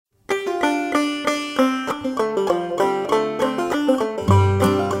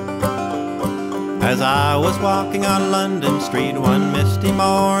As I was walking on London Street one misty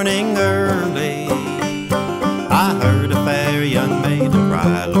morning early, I heard a fair young maiden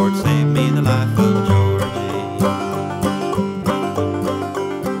cry, Lord, save me the life of Georgie.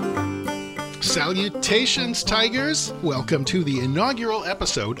 Salutations, Tigers! Welcome to the inaugural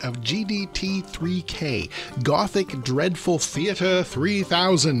episode of GDT3K, Gothic Dreadful Theater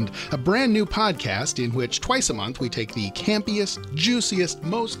 3000, a brand new podcast in which twice a month we take the campiest, juiciest,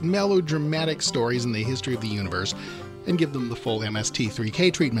 most melodramatic stories in the history of the universe and give them the full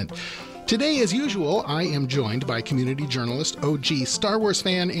MST3K treatment. Today, as usual, I am joined by community journalist, OG Star Wars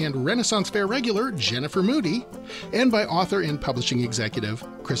fan, and Renaissance Fair regular Jennifer Moody, and by author and publishing executive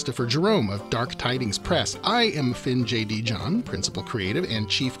Christopher Jerome of Dark Tidings Press. I am Finn J.D. John, principal creative and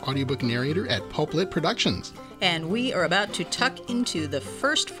chief audiobook narrator at Pulplit Productions. And we are about to tuck into the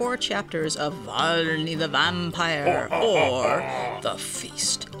first 4 chapters of Varney the Vampire, or The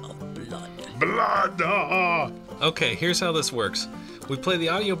Feast of Blood. Okay, here's how this works. We play the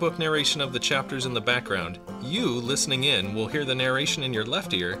audiobook narration of the chapters in the background. You, listening in, will hear the narration in your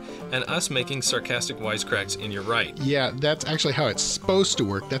left ear, and us making sarcastic wisecracks in your right. Yeah, that's actually how it's supposed to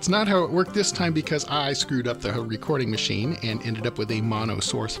work. That's not how it worked this time because I screwed up the recording machine and ended up with a mono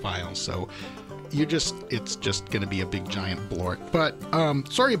source file. So it's just going to be a big giant blort. But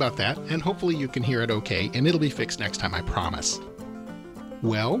sorry about that, and hopefully you can hear it okay, and it'll be fixed next time, I promise.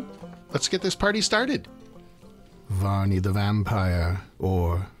 Well, let's get this party started. Varney the Vampire,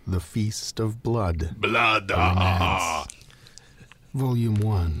 or The Feast of Blood. Volume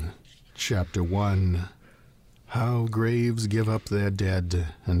 1, Chapter 1. How graves give up their dead,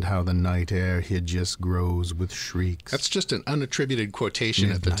 and how the night air hideous grows with shrieks. That's just an unattributed quotation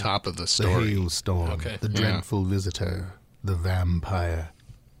Midnight, at the top of the story. The hailstorm, the dreadful visitor, the vampire.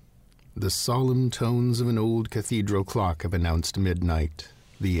 The solemn tones of an old cathedral clock have announced midnight.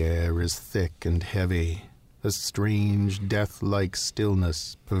 The air is thick and heavy. A strange, death-like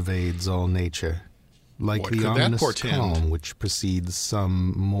stillness pervades all nature. Like the ominous calm which precedes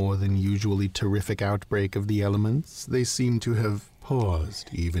some more than usually terrific outbreak of the elements, they seem to have paused,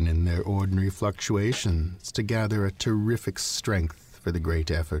 even in their ordinary fluctuations, to gather a terrific strength for the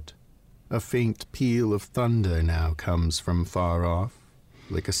great effort. A faint peal of thunder now comes from far off.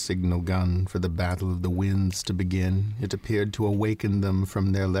 Like a signal gun for the battle of the winds to begin, it appeared to awaken them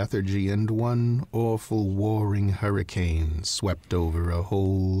from their lethargy, and one awful warring hurricane swept over a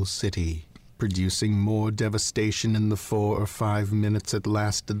whole city, producing more devastation in the 4 or 5 minutes it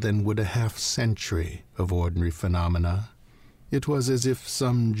lasted than would a half-century of ordinary phenomena. It was as if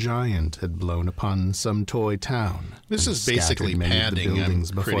some giant had blown upon some toy town. This is basically padding, I'm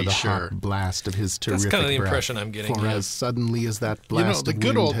pretty sure. Hot blast of his terrific That's kind of the breath. impression I'm getting. For as suddenly as that blast of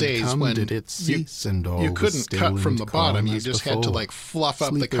wind had come, did it cease, and all you couldn't cut from the bottom. You just had to fluff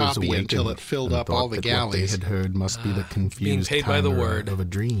up the copy until it filled up all the galleys. What they had heard must be the confused being paid by the word of a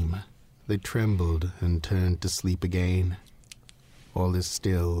dream. They trembled and turned to sleep again. All is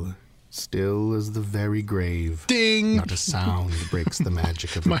still as the very grave. Ding! Not a sound breaks the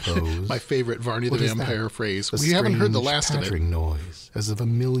magic of repose. My favorite Varney the Vampire phrase. We haven't heard the last of it. Noise, as of a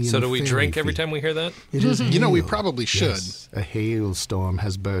million. So do we drink every time we hear that? It is we probably should. Yes, a hailstorm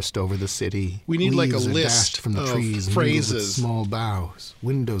has burst over the city. We need Leaves a list from the trees, phrases. Small boughs.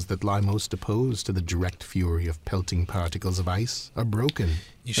 Windows that lie most opposed to the direct fury of pelting particles of ice are broken.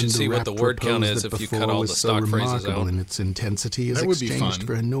 You should see what the word count is if you cut all the stock phrases out. In its intensity is exchanged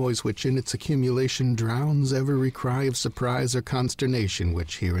for a noise which in its accumulation drowns every cry of surprise or consternation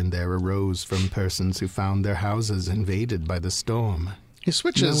which here and there arose from persons who found their houses invaded by the storm. He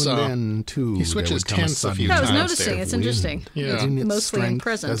switches, he switches tense a few times. I was noticing. It's interesting. Yeah. Mostly in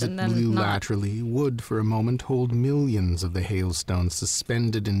present as it and then blew not. laterally, would for a moment hold millions of the hailstones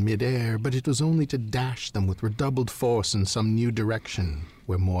suspended in midair, but it was only to dash them with redoubled force in some new direction,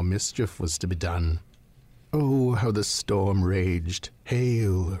 where more mischief was to be done. Oh, how the storm raged.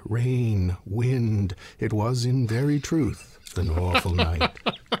 Hail, rain, wind. It was in very truth an awful night.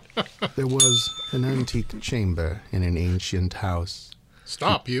 There was an antique chamber in an ancient house.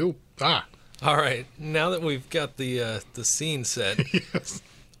 Stop, you. All right, now that we've got the scene set, Yes.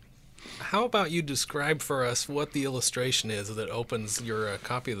 How about you describe for us what the illustration is that opens your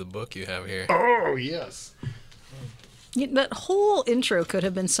copy of the book you have here? Oh, yes. That whole intro could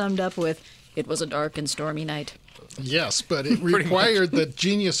have been summed up with, "It was a dark and stormy night." Yes, but it required the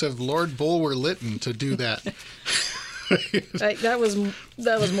genius of Lord Bulwer Lytton to do that. That was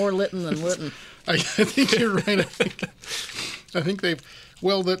more Lytton than Lytton. I think you're right. I think they've.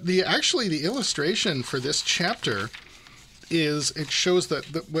 Well, the illustration for this chapter is it shows that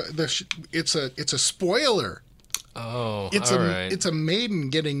it's a spoiler. Oh, it's all right. It's a maiden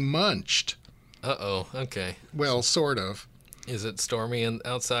getting munched. Uh-oh, okay. Well, sort of. Is it stormy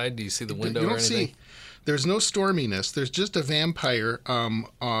outside? Do you see the window You or don't anything? see. There's no storminess. There's just a vampire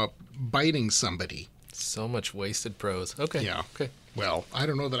biting somebody. So much wasted prose. Okay. Yeah. Okay. Well, I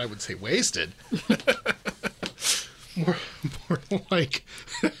don't know that I would say wasted. more like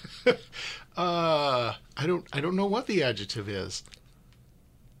I don't know what the adjective is.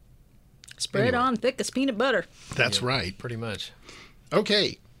 Spread on thick as peanut butter. That's right. Pretty much.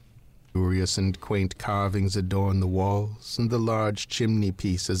 Okay. Curious and quaint carvings adorn the walls, and the large chimney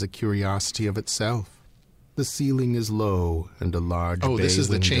piece is a curiosity of itself. The ceiling is low, and a large bay this is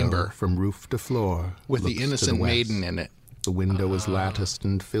the window chamber. from roof to floor With looks the to innocent west. maiden in it. The window is latticed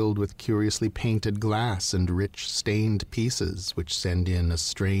and filled with curiously painted glass and rich stained pieces, which send in a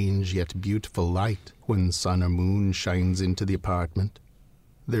strange yet beautiful light when sun or moon shines into the apartment.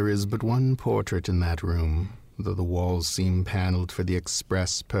 There is but one portrait in that room, though the walls seem paneled for the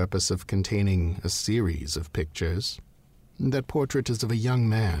express purpose of containing a series of pictures. That portrait is of a young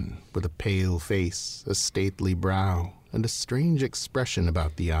man, with a pale face, a stately brow, and a strange expression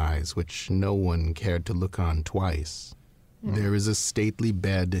about the eyes which no one cared to look on twice. There is a stately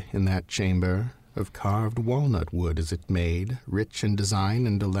bed in that chamber, of carved walnut wood is it made, rich in design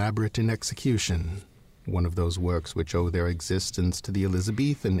and elaborate in execution, one of those works which owe their existence to the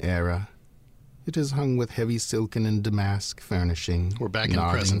Elizabethan era. It is hung with heavy silken and damask furnishing. We're back in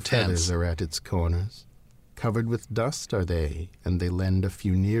Nodding present feathers tense. are at its corners. Covered with dust are they, and they lend a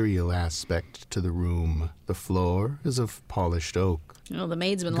funereal aspect to the room. The floor is of polished oak. Oh, the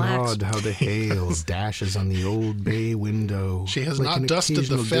maid's been lax. God, how the hail dashes on the old bay window. She has like not an dusted the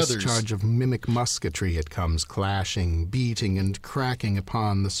occasional feathers. discharge of mimic musketry it comes clashing, beating, and cracking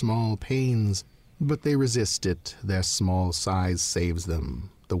upon the small panes. But they resist it. Their small size saves them.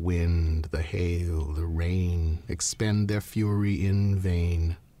 The wind, the hail, the rain expend their fury in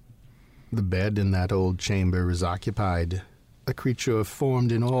vain. The bed in that old chamber is occupied. A creature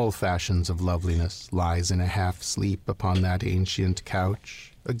formed in all fashions of loveliness lies in a half-sleep upon that ancient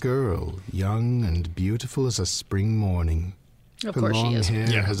couch. A girl, young and beautiful as a spring morning. Of Her course she long is.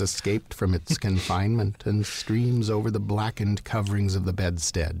 hair has escaped from its confinement and streams over the blackened coverings of the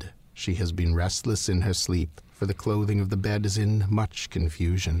bedstead. She has been restless in her sleep, for the clothing of the bed is in much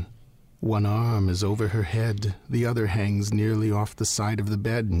confusion. One arm is over her head, the other hangs nearly off the side of the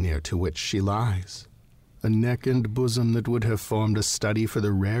bed near to which she lies. A neck and bosom that would have formed a study for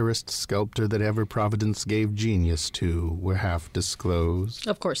the rarest sculptor that ever Providence gave genius to were half disclosed.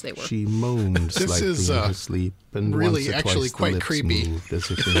 Of course they were. She moaned This slightly is, in her sleep, and really once or actually twice quite the lips creepy. moved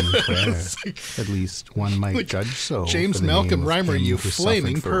as if in prayer. At least one might Like judge so. James for the Malcolm name of Reimer, him you who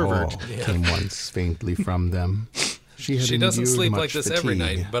flaming suffered for pervert. all Came once faintly from them. She doesn't endured sleep much like this every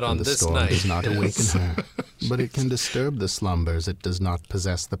fatigue, night, but and on the this storm night, does not yes. awaken her. But it can disturb the slumbers it does not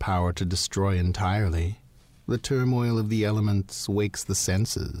possess the power to destroy entirely. The turmoil of the elements wakes the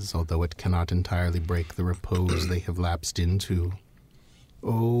senses, although it cannot entirely break the repose they have lapsed into.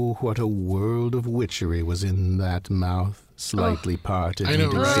 Oh, what a world of witchery was in that mouth, slightly parted I know,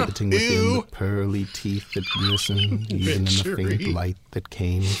 and right? exhibiting within Ew. the pearly teeth that glisten, even in the Witchery. faint light that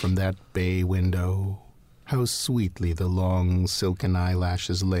came from that bay window. How sweetly the long silken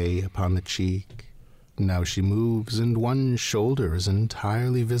eyelashes lay upon the cheek. Now she moves, and one shoulder is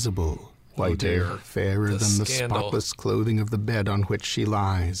entirely visible. Whiter, dear. fairer The than the scandal. spotless clothing of the bed on which she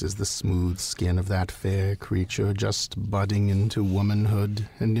lies is the smooth skin of that fair creature just budding into womanhood,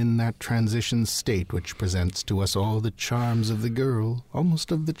 and in that transition state which presents to us all the charms of the girl,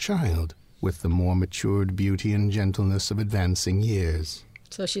 almost of the child, with the more matured beauty and gentleness of advancing years.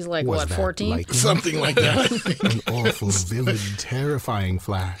 So she's like, Was what, that 14? lightning? Something like that. An awful, vivid, terrifying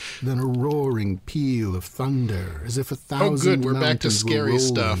flash, then a roaring peal of thunder, as if 1,000 good, we're back to mountains were scary rolling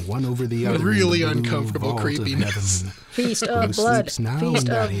stuff. one over the other. Really in the blue uncomfortable vault of creepiness. heaven. Feast Who of blood. sleeps now Feast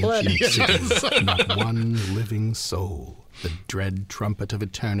in that of blood. ancient city? Not one living soul. The dread trumpet of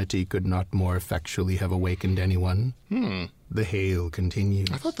eternity could not more effectually have awakened anyone. The hail continues.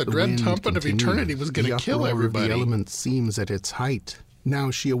 I thought the dread wind trumpet of continues. eternity was gonna The kill uproar of everybody. The elements seems at its height.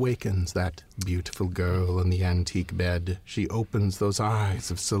 Now she awakens, that beautiful girl in the antique bed. She opens those eyes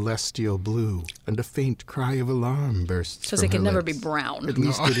of celestial blue, and a faint cry of alarm bursts Because from it can her never be lips. brown. At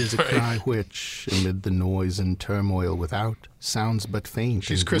least it is a cry which, amid the noise and turmoil without, sounds but faint.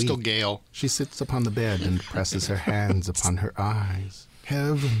 She's and Crystal weak. Gale. She sits upon the bed and presses her hands upon her eyes.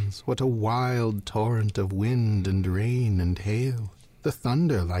 Heavens, what a wild torrent of wind and rain and hail! The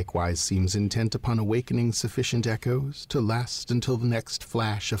thunder likewise seems intent upon awakening sufficient echoes to last until the next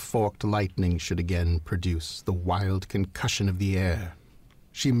flash of forked lightning should again produce the wild concussion of the air.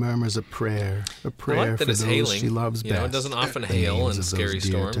 She murmurs a prayer I for like that those it's hailing. she loves best. It doesn't often The hail names in of scary those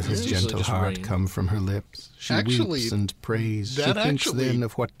dear storms. to her It's usually gentle just heart rain. come from her lips. She Actually, weeps and prays. She that thinks actually then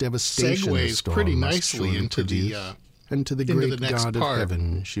of what devastation the segues storm pretty must nicely surely into the, produce. And to the into great the next God part. of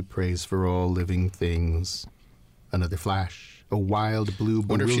heaven, she prays for all living things. Another flash. A wild blue,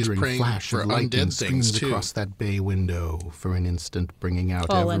 Wonder if she's bewildering praying flash for of lightning undead things, streams too. across that bay window, for an instant bringing out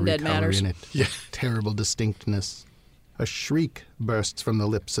All every undead color matters. in it. Yeah. Terrible distinctness. A shriek bursts from the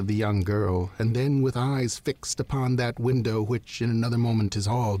lips of the young girl, and then with eyes fixed upon that window which in another moment is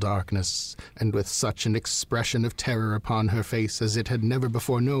all darkness, and with such an expression of terror upon her face as it had never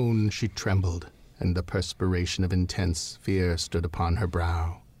before known, she trembled, and the perspiration of intense fear stood upon her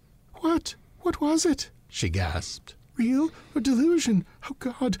brow. "What? What was it?" she gasped. "Real or delusion? Oh,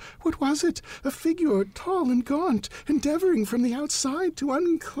 God, what was it? A figure, tall and gaunt, endeavoring from the outside to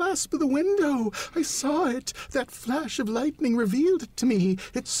unclasp the window. I saw it. That flash of lightning revealed it to me.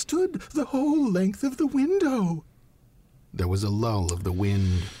 It stood the whole length of the window." There was a lull of the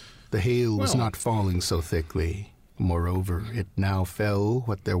wind. The hail was Well- not falling so thickly. Moreover, it now fell,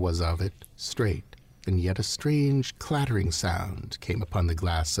 what there was of it, straight, and yet a strange clattering sound came upon the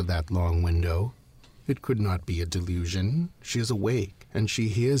glass of that long window. It could not be a delusion. She is awake, and she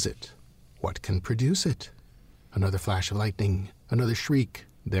hears it. What can produce it? Another flash of lightning, another shriek.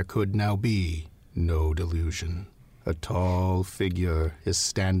 There could now be no delusion. A tall figure is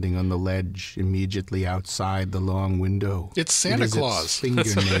standing on the ledge immediately outside the long window. It's Santa It is Claus. its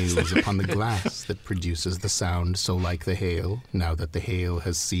fingernails upon the glass that produces the sound so like the hail, now that the hail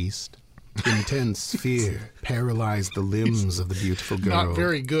has ceased. Intense fear paralyzed the limbs of the beautiful girl. Not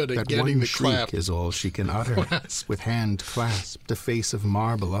very good at that getting one the shriek clap. is all she can utter. With hand clasped, a face of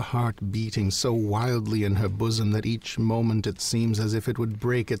marble, a heart beating so wildly in her bosom that each moment it seems as if it would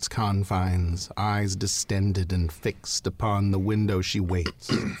break its confines, eyes distended and fixed upon the window she waits,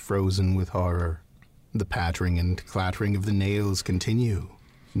 frozen with horror. The pattering and clattering of the nails continue.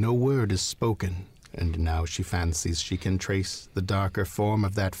 No word is spoken. And now she fancies she can trace the darker form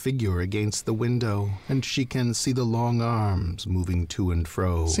of that figure against the window, and she can see the long arms moving to and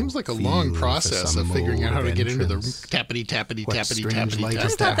fro. Seems like a feeling long for process some of figuring out how mode to of get into the entrance. tappity What strange light tap.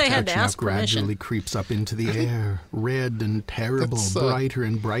 is I thought they had to that now ask permission. gradually creeps up into the air, red and terrible, That's, brighter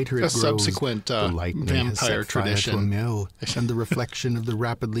and brighter it a grows. subsequent, the lightning has vampire set fire tradition. to a mill, and the reflection of the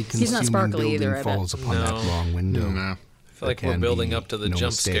rapidly He's not consuming sparkly either, building I bet. falls upon No. that long window. No. I feel like we're building up to the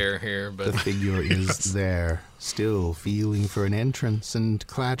jump scare here, The but figure is there, still feeling for an entrance and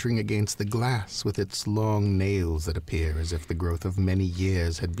clattering against the glass with its long nails that appear as if the growth of many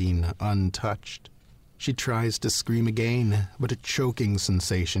years had been untouched. She tries to scream again, but a choking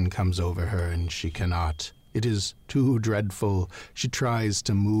sensation comes over her and she cannot. It is too dreadful. She tries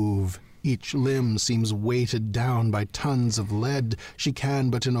to move. Each limb seems weighted down by tons of lead. She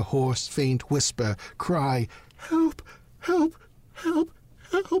can but in a hoarse, faint whisper cry, "Help! Help! Help!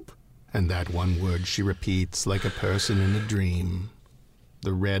 Help!" And that one word she repeats like a person in a dream.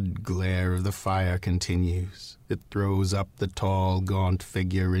 The red glare of the fire continues. It throws up the tall, gaunt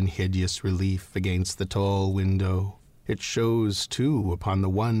figure in hideous relief against the tall window. It shows, too, upon the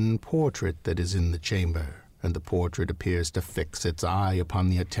one portrait that is in the chamber, and the portrait appears to fix its eye upon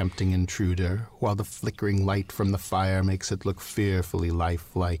the attempting intruder, while the flickering light from the fire makes it look fearfully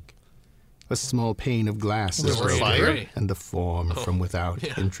lifelike. A small pane of glass is There was broken, fire? and the form from without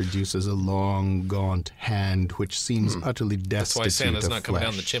yeah. introduces a long, gaunt hand which seems utterly that's why destitute Santa's of not coming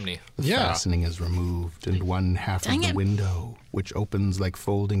down the flesh. chimney. The Yeah. fastening is removed, and one half Dang of the it. window, which opens like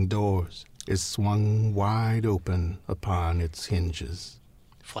folding doors, is swung wide open upon its hinges.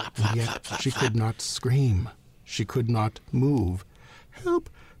 Flap, And flap, yet flap, flap, she flap. could not scream. She could not move. "Help!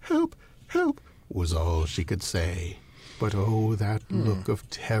 Help! Help!" was all she could say. But oh, that look of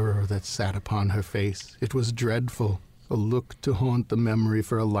terror that sat upon her face. It was dreadful. A look to haunt the memory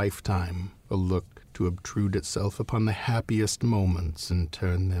for a lifetime. A look to obtrude itself upon the happiest moments and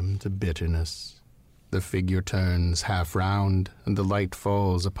turn them to bitterness. The figure turns half round, and the light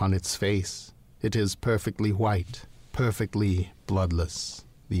falls upon its face. It is perfectly white, perfectly bloodless.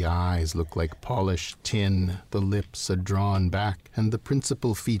 The eyes look like polished tin, the lips are drawn back, and the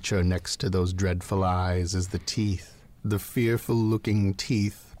principal feature next to those dreadful eyes is the teeth. The fearful-looking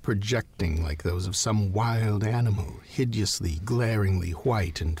teeth projecting like those of some wild animal, hideously, glaringly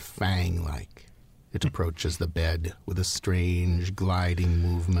white and fang-like. It approaches the bed with a strange, gliding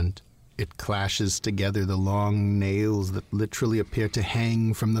movement. It clashes together the long nails that literally appear to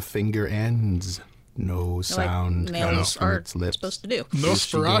hang from the finger ends. No sound like comes nails from are its lips. supposed to do. Is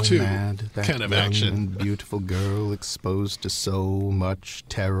she going Nosferatu mad, that kind of young action. and beautiful girl exposed to so much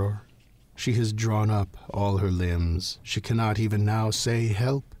terror? She has drawn up all her limbs. She cannot even now say,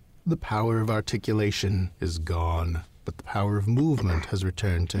 help. The power of articulation is gone, but the power of movement has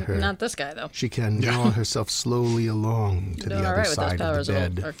returned to her. Not this guy, though. She can draw herself slowly along to the other side of the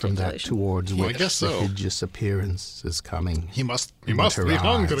bed, from that towards which the hideous appearance is coming. He must But her be eyes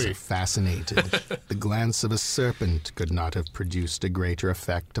hungry. are fascinated. The glance of a serpent could not have produced a greater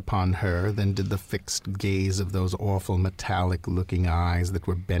effect upon her than did the fixed gaze of those awful metallic-looking eyes that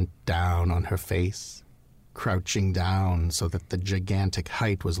were bent down on her face. Crouching down so that the gigantic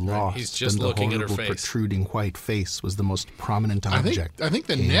height was lost, he's just and the looking at her horrible face. protruding white face was the most prominent object. I think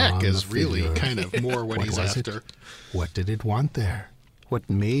the came neck on is the really figure. kind of more what he's was after. It? What did it want there? What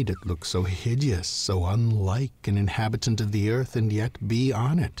made it look so hideous, so unlike an inhabitant of the earth, and yet be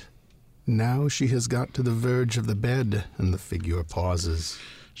on it? Now she has got to the verge of the bed, and the figure pauses.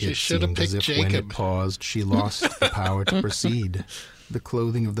 She It should have seemed as picked if when it Jacob. paused, she lost the power to proceed. The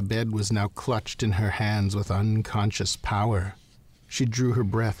clothing of the bed was now clutched in her hands with unconscious power. She drew her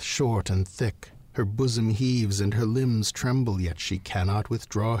breath short and thick. Her bosom heaves and her limbs tremble, yet she cannot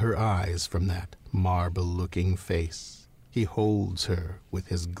withdraw her eyes from that marble-looking face. He holds her with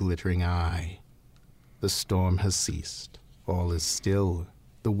his glittering eye. The storm has ceased. All is still.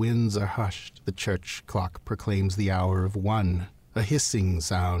 The winds are hushed. The church clock proclaims the hour of 1. A hissing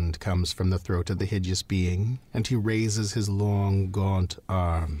sound comes from the throat of the hideous being, and he raises his long, gaunt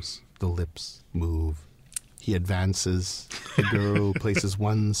arms. The lips move. He advances. The girl places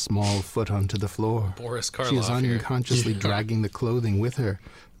one small foot onto the floor. Boris She is Karloff here. unconsciously dragging the clothing with her.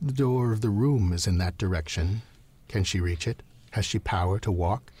 The door of the room is in that direction. Can she reach it? Has she power to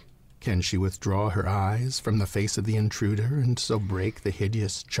walk? Can she withdraw her eyes from the face of the intruder and so break the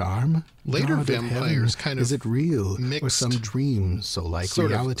hideous charm? Later God of vampires heaven, kind of is it real, or mixed some dream so like sort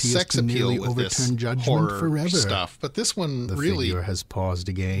reality of as sex to nearly appeal with this overturn judgment horror forever? stuff. But this one The really figure has paused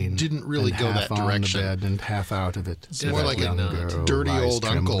again. didn't really and go half that on direction. the bed and half out of it. It's more like That a young girl dirty lies old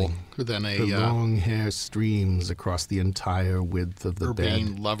uncle trembling. than Her a long hair streams across the entire width of the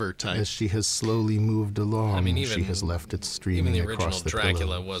urbane bed. lover type. As she has slowly moved along, I mean, she even- has left it Even streaming the original across the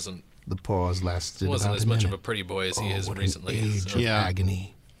Dracula pillow. wasn't The pause lasted about as a much of minute. a pretty boy as he Oh, is what recently. An age so- of Yeah.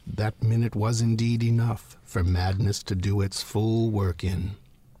 agony. That minute was indeed enough for madness to do its full work in.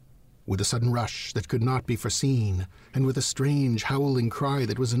 With a sudden rush that could not be foreseen, and with a strange howling cry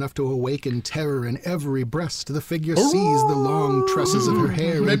that was enough to awaken terror in every breast, the figure seized the long tresses of her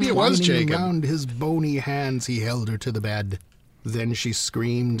hair, Maybe it was and Jacob. twining around his bony hands, he held her to the bed. Then she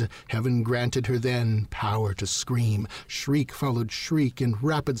screamed. Heaven granted her then power to scream. Shriek followed shriek in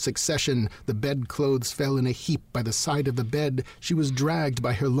rapid succession. The bedclothes fell in a heap by the side of the bed. She was dragged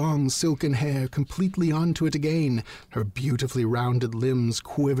by her long silken hair completely onto it again. Her beautifully rounded limbs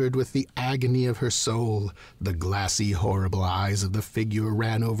quivered with the agony of her soul. The glassy, horrible eyes of the figure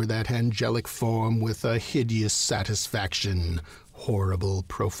ran over that angelic form with a hideous satisfaction. Horrible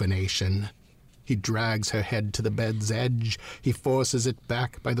profanation. He drags her head to the bed's edge. He forces it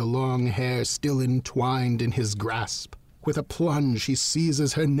back by the long hair still entwined in his grasp. With a plunge, he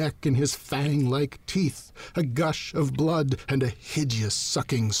seizes her neck in his fang-like teeth. A gush of blood and a hideous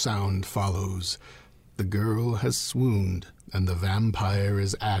sucking sound follows. The girl has swooned, and the vampire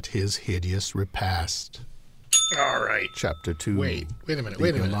is at his hideous repast. All right. Chapter 2. Wait a minute, The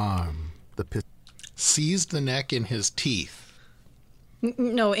wait a minute. alarm. The pit. Seized the neck in his teeth.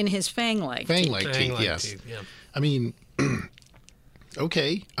 No, in his fang-like. Fang-like teeth, Fang-like yes. teeth, yeah. I mean,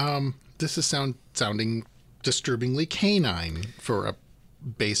 okay. This is sounding disturbingly canine for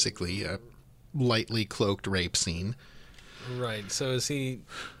basically a lightly cloaked rape scene. Right. So is he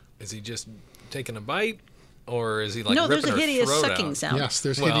just taking a bite, or is he like No, there's ripping a her hideous throat sucking out? sound. Yes,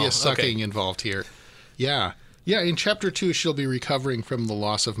 there's Well, hideous okay. sucking involved here. Yeah. Yeah, in Chapter 2, she'll be recovering from the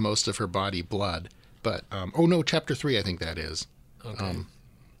loss of most of her body blood. But, Chapter 3, I think that is. Okay.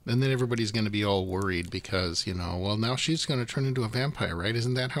 And then everybody's going to be all worried because, well, now she's going to turn into a vampire, right?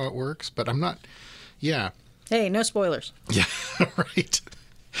 Isn't that how it works? But I'm not. Yeah. Hey, no spoilers. Yeah, right.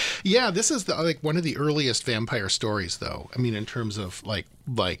 Yeah, this is one of the earliest vampire stories, though. I mean, in terms of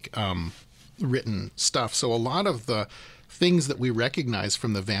written stuff. So a lot of the things that we recognize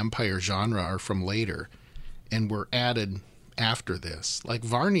from the vampire genre are from later and were added after this. Like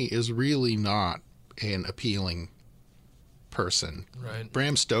Varney is really not an appealing person. Right.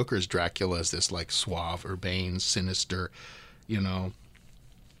 Bram Stoker's Dracula is this suave, urbane, sinister,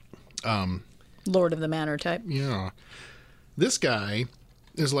 Lord of the Manor type. Yeah. This guy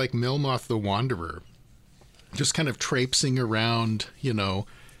is like Melmoth the Wanderer, just kind of traipsing around,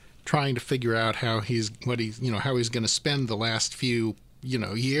 trying to figure out how he's going to spend the last few,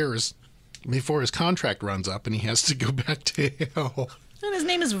 years before his contract runs up and he has to go back to hell. And his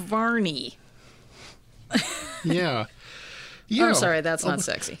name is Varney. Yeah. I'm sorry, that's not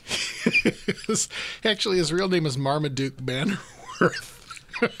sexy. Actually, his real name is Marmaduke Bannerworth.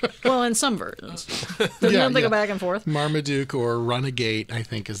 Well, in some versions. Don't they go back and forth? Marmaduke or Runagate, I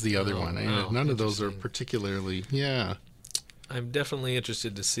think, is the other one. None of those are particularly, I'm definitely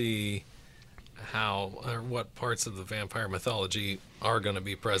interested to see how or what parts of the vampire mythology are going to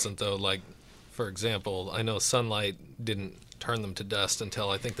be present, though. Like, for example, I know sunlight didn't turn them to dust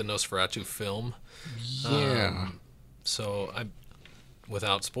until I think the Nosferatu film. Yeah. So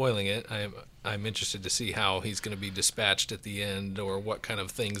without spoiling it, I'm interested to see how he's going to be dispatched at the end, or what kind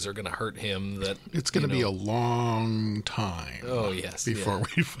of things are going to hurt him. That it's going to be a long time. Oh yes, before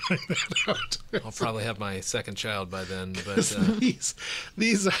we find that out. I'll probably have my second child by then. But these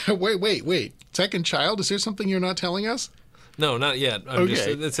wait, second child? Is there something you're not telling us? No, not yet.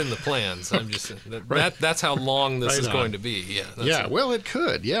 It's in the plans. I'm just that's how long this is going to be. Yeah. Well, it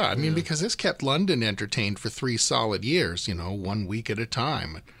could. Yeah, I mean, because this kept London entertained for 3 solid years. 1 week at a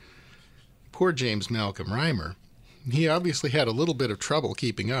time. Poor James Malcolm Reimer. He obviously had a little bit of trouble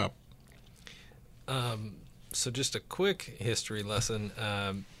keeping up. So just a quick history lesson.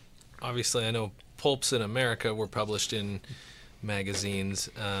 Obviously, I know pulps in America were published in magazines.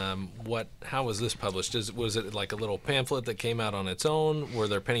 How was this published? Was it like a little pamphlet that came out on its own? Were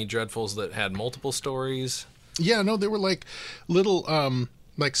there Penny Dreadfuls that had multiple stories? Yeah, no, they were like little,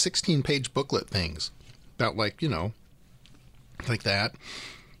 16-page booklet things about like that.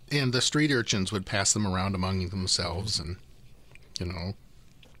 And the street urchins would pass them around among themselves, and and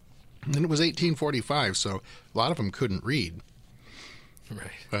it was 1845, so a lot of them couldn't read.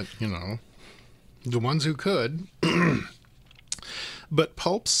 Right. But, the ones who could. But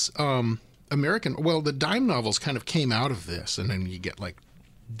pulps, the dime novels kind of came out of this, and then you get like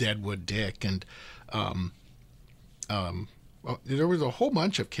Deadwood Dick, and there was a whole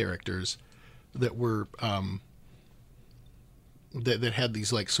bunch of characters that were that had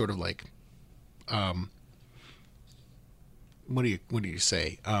these like sort of like what do you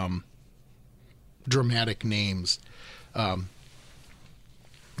say, dramatic names, but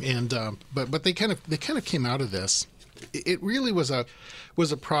they kind of came out of this. It really was a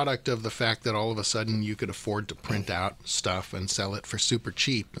product of the fact that all of a sudden you could afford to print out stuff and sell it for super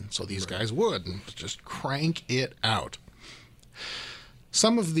cheap, and so these guys would and just crank it out.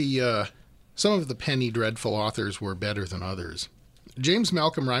 Some of the Penny Dreadful authors were better than others. James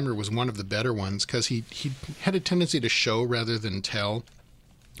Malcolm Reimer was one of the better ones because he had a tendency to show rather than tell,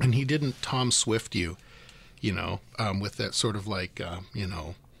 and he didn't Tom Swift you, with that sort of like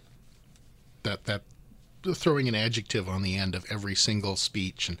that throwing an adjective on the end of every single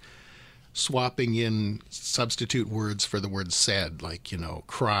speech and swapping in substitute words for the word said, like,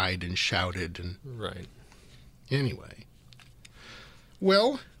 cried and shouted and... Right. Anyway.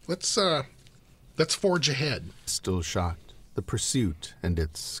 Well, let's forge ahead. Still shot. The pursuit and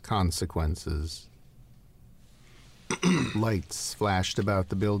its consequences. Lights flashed about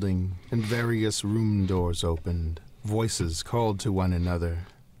the building, and various room doors opened. Voices called to one another.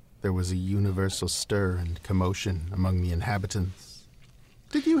 There was a universal stir and commotion among the inhabitants.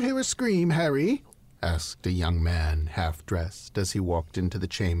 "Did you hear a scream, Harry?" asked a young man, half-dressed, as he walked into the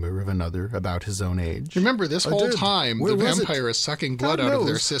chamber of another about his own age. Remember, this whole time, the vampire is sucking blood out of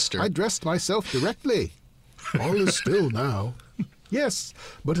their sister. I dressed myself directly. All is still now. Yes,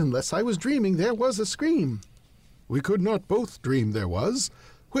 but unless I was dreaming, there was a scream. We could not both dream there was.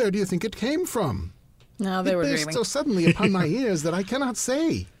 Where do you think it came from? No, they were dreaming. It burst so suddenly upon my ears that I cannot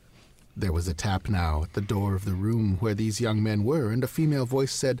say. There was a tap now at the door of the room where these young men were, and a female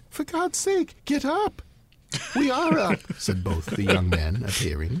voice said, "For God's sake, get up!" "We are up," said both the young men,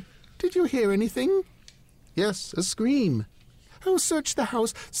 appearing. "Did you hear anything?" "Yes, a scream." "Oh, search the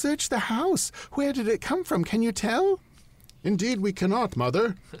house, search the house. Where did it come from? Can you tell?" "Indeed we cannot,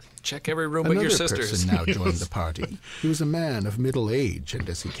 Mother." Check every room but your sister's. Another person now joined the party. He was a man of middle age, and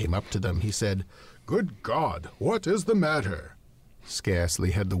as he came up to them, he said, "Good God, what is the matter?"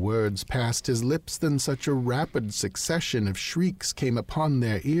 Scarcely had the words passed his lips than such a rapid succession of shrieks came upon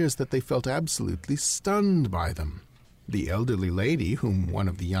their ears that they felt absolutely stunned by them. The elderly lady, whom one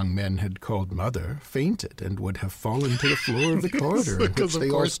of the young men had called Mother, fainted and would have fallen to the floor of the corridor in which they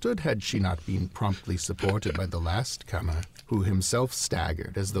all stood had she not been promptly supported by the last comer, who himself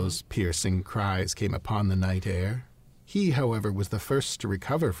staggered as those piercing cries came upon the night air. He, however, was the first to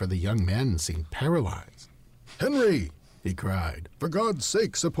recover, for the young men seemed paralyzed. "Henry!" he cried. "For God's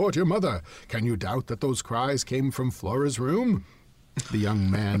sake, support your mother. Can you doubt that those cries came from Flora's room?" The young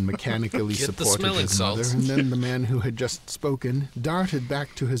man mechanically Get the supported smelling his mother, salts. and then the man who had just spoken darted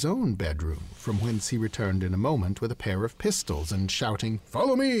back to his own bedroom, from whence he returned in a moment with a pair of pistols, and shouting,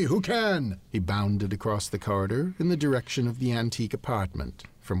 "Follow me, who can?" he bounded across the corridor in the direction of the antique apartment,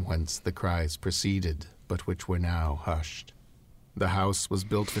 from whence the cries proceeded, but which were now hushed. The house was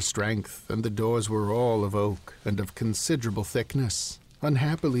built for strength, and the doors were all of oak, and of considerable thickness.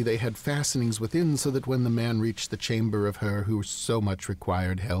 Unhappily, they had fastenings within, so that when the man reached the chamber of her who so much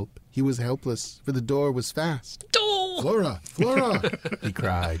required help, he was helpless, for the door was fast. "Flora! Flora!" he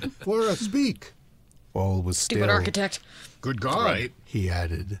cried. "Flora, speak!" All was still. Stupid architect. "Good God," he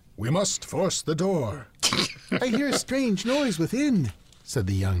added, "we must force the door." "I hear a strange noise within," said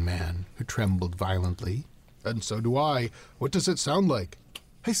the young man, who trembled violently. "And so do I. What does it sound like?"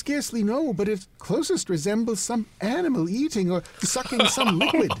 "I scarcely know, but it closest resembles some animal eating or sucking some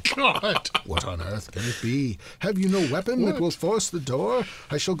liquid." God. "What on earth can it be? Have you no weapon that will force the door?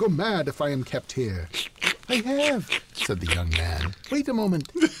 I shall go mad if I am kept here." "I have," said the young man. "Wait a moment."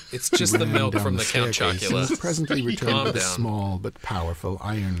 It's just the Ran milk down from the Count staircase Chocula. and presently returned Calm with a down. small but powerful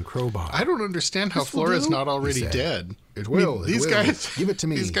iron crowbar. I don't understand how This will Flora's do, not already he said. dead. It will. These it will. guys, Give it to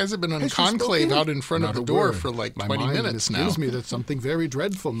me. These guys have been on Has she conclave spoken? out in front Not of the a door word. for like My 20 mind minutes now. tells me that something very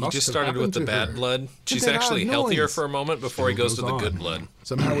dreadful He must just have started with happened the to bad her. blood. She's that actually odd healthier noise? for a moment before he goes to the on. good blood.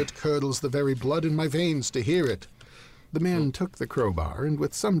 Somehow it curdles the very blood in my veins to hear it. The man took the crowbar and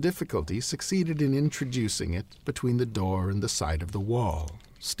with some difficulty succeeded in introducing it between the door and the side of the wall.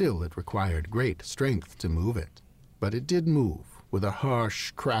 Still, it required great strength to move it. But it did move, with a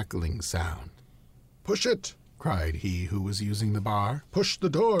harsh, crackling sound. "Push it!" cried he who was using the bar. "Push the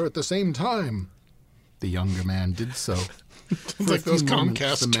door at the same time." The younger man did so. For like a few those moments,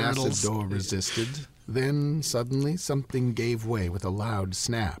 Comcast the massive turtles. door resisted. Then, suddenly, something gave way with a loud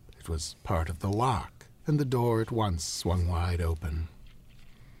snap. It was part of the lock, and the door at once swung wide open.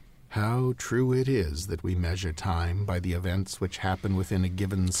 How true it is that we measure time by the events which happen within a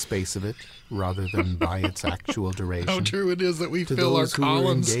given space of it, rather than by its actual duration. How true it is that we To fill our those who were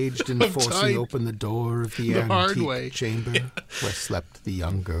columns engaged in of forcing time. open the door of the The hard antique way. chamber where slept the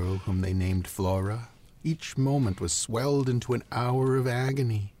young girl whom they named Flora, each moment was swelled into an hour of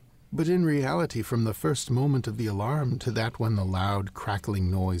agony. But in reality, from the first moment of the alarm to that when the loud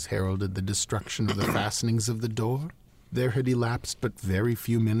crackling noise heralded the destruction of the fastenings of the door, there had elapsed but very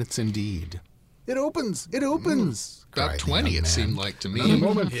few minutes indeed. "It opens! It opens!" About cried the 20 young it man. seemed like to me. "Another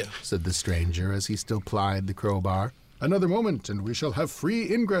moment," Yeah. said the stranger as he still plied the crowbar. "Another moment, and we shall have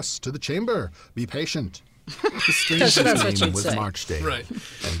free ingress to the chamber. Be patient." The stranger's That's what name you'd was say. Marchdale, Right.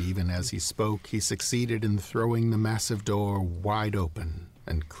 and even as he spoke, he succeeded in throwing the massive door wide open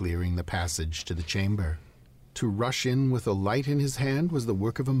and clearing the passage to the chamber. To rush in with a light in his hand was the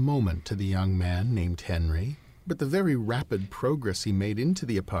work of a moment to the young man named Henry, but the very rapid progress he made into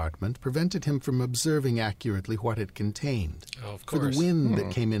the apartment prevented him from observing accurately what it contained. Oh, of For course. the wind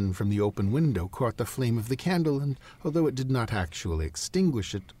that came in from the open window caught the flame of the candle, and although it did not actually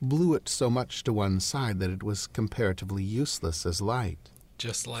extinguish it, blew it so much to one side that it was comparatively useless as light.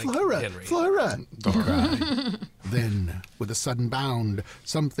 Just like "Flora! Henry. Flora!" he cried. Then, with a sudden bound,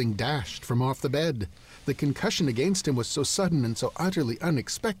 something dashed from off the bed. The concussion against him was so sudden and so utterly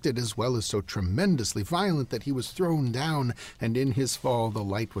unexpected, as well as so tremendously violent, that he was thrown down, and in his fall the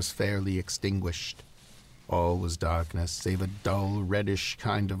light was fairly extinguished. All was darkness, save a dull, reddish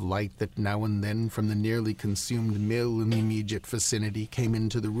kind of light that now and then from the nearly consumed mill in the immediate vicinity came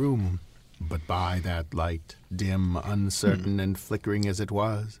into the room. But by that light, dim, uncertain, and flickering as it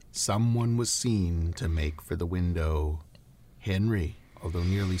was, someone was seen to make for the window. Henry, although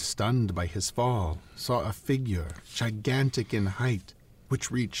nearly stunned by his fall, saw a figure, gigantic in height,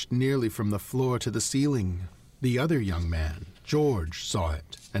 which reached nearly from the floor to the ceiling. The other young man, George, saw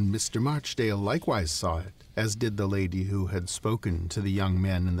it, and Mr. Marchdale likewise saw it, as did the lady who had spoken to the young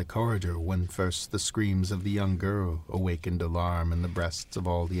men in the corridor when first the screams of the young girl awakened alarm in the breasts of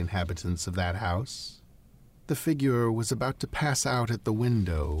all the inhabitants of that house. The figure was about to pass out at the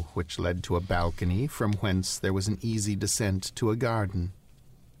window, which led to a balcony from whence there was an easy descent to a garden.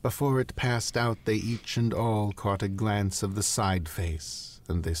 Before it passed out, they each and all caught a glance of the side face,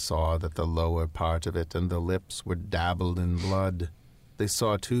 and they saw that the lower part of it and the lips were dabbled in blood. They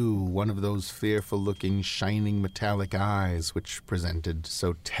saw, too, one of those fearful-looking, shining metallic eyes which presented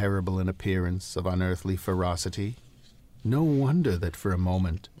so terrible an appearance of unearthly ferocity. No wonder that for a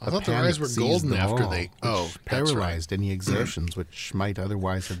moment I thought their panic eyes were seized golden them after all, they- which oh, that's right. paralyzed any exertions which might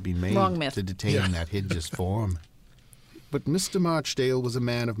otherwise have been made Wrong myth. to detain that hideous form. But Mr. Marchdale was a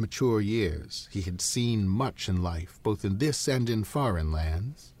man of mature years. He had seen much in life, both in this and in foreign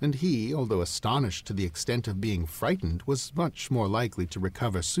lands, and he, although astonished to the extent of being frightened, was much more likely to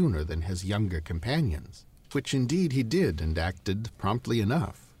recover sooner than his younger companions, which indeed he did, and acted promptly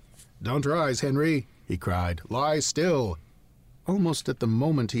enough. "Don't rise, Henry," he cried. "Lie still." Almost at the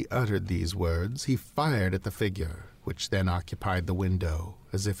moment he uttered these words, he fired at the figure, which then occupied the window,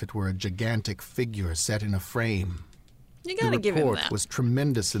 as if it were a gigantic figure set in a frame. You gotta give him The report that. was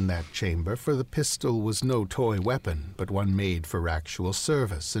tremendous in that chamber, for the pistol was no toy weapon, but one made for actual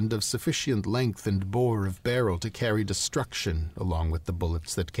service, and of sufficient length and bore of barrel to carry destruction, along with the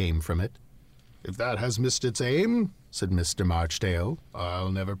bullets that came from it. "If that has missed its aim," said Mr. Marchdale,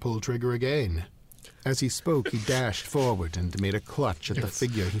 "I'll never pull trigger again." As he spoke, he dashed forward and made a clutch at the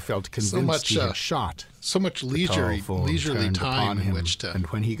figure he felt convinced he had shot. So much leisurely turned time upon in him, which to and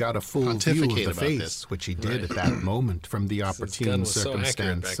when he got a full view of pontificate the about face, this. which he did at that moment from the gun opportune was so accurate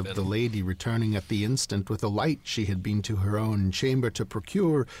circumstance back of then. the lady returning at the instant with a light she had been to her own chamber to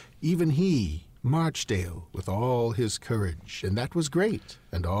procure, even he, Marchdale, with all his courage, and that was great,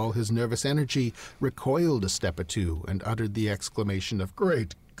 and all his nervous energy, recoiled a step or two and uttered the exclamation of,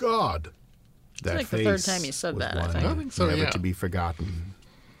 "Great God!" That like the third face time you said was that, I one think. I think so, never yeah. to be forgotten.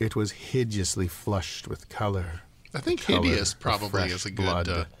 It was hideously flushed with color. I think Color hideous of probably fresh is a good...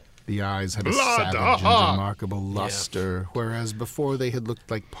 blood. The eyes had a Blood, savage aha! and remarkable luster, whereas before they had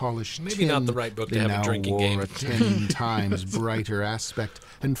looked like polished Maybe tin. not the right book to they have a now drinking wore game. a 10 times brighter aspect,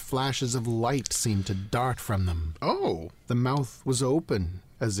 and flashes of light seemed to dart from them. Oh, The mouth was open,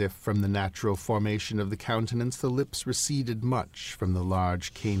 as if from the natural formation of the countenance the lips receded much from the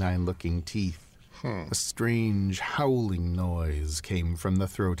large canine-looking teeth. A strange howling noise came from the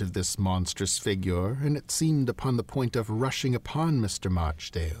throat of this monstrous figure, and it seemed upon the point of rushing upon Mr.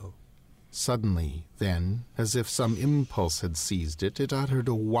 Marchdale. Suddenly, then, as if some impulse had seized it, it uttered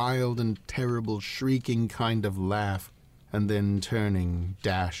a wild and terrible shrieking kind of laugh, and then turning,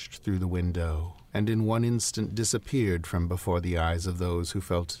 dashed through the window, and in one instant disappeared from before the eyes of those who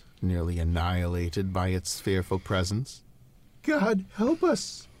felt nearly annihilated by its fearful presence. "God help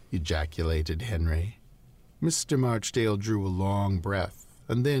us!" ejaculated Henry. Mr. Marchdale drew a long breath,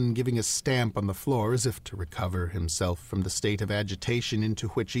 and then, giving a stamp on the floor as if to recover himself from the state of agitation into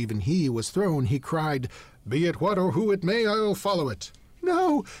which even he was thrown, he cried, "Be it what or who it may, I'll follow it."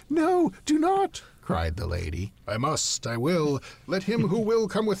 "No, no, do not!" cried the lady. "I must, I will. Let him who will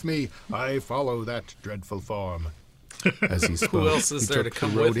come with me. I follow that dreadful form." As he spoke, else is he there took to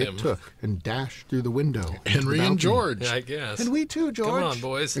come the road with it him? took and dashed through the window. into Henry the and balcony. George. Yeah, I guess. "And we too, George!" Come on,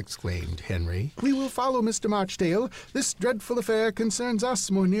 boys. exclaimed Henry. "We will follow Mr. Marchdale. This dreadful affair concerns us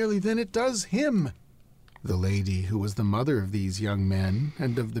more nearly than it does him." The lady, who was the mother of these young men,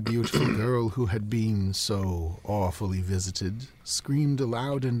 and of the beautiful girl who had been so awfully visited, screamed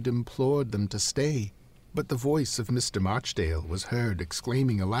aloud and implored them to stay. But the voice of Mr. Marchdale was heard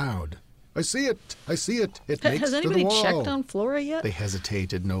exclaiming aloud, "I see it! I see it! It makes Has for the anybody wall!" checked on Flora yet? They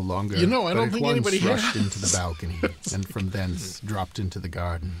hesitated no longer. You know, I but don't at think once anybody rushed has. into the balcony, and from thence dropped into the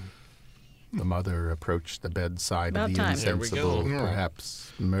garden. The mother approached the bedside About of the time. There we insensible, go.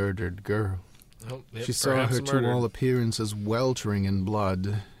 perhaps murdered girl. Oh, yep, She saw perhaps her to murdered. all appearances weltering in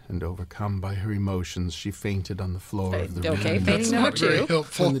blood, and overcome by her emotions, she fainted on the floor of the Okay, room. fainting number not very two.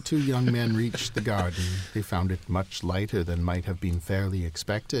 helpful. When the two young men reached the garden, they found it much lighter than might have been fairly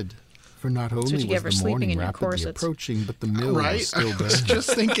expected. For not only what you get was for the sleeping morning in your rapidly corsets. approaching, but the mill Right? was still I there. was just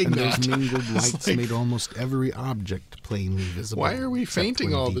thinking and that. those mingled lights It's like, made almost every object plainly visible. Why are we except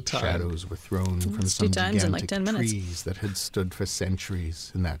fainting when all the deep time? shadows were thrown from It's some 2 times in like gigantic 10 minutes. trees that had stood for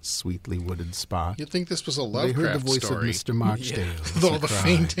centuries in that sweetly wooded spot. You'd think this was a They heard the Lovecraft voice story. of Mr. Marchdale. With all the cry,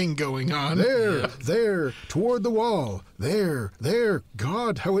 fainting going on. There, toward the wall. There.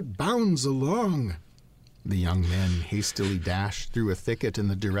 God, how it bounds along. The young men hastily dashed through a thicket in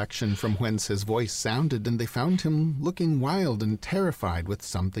the direction from whence his voice sounded, and they found him looking wild and terrified with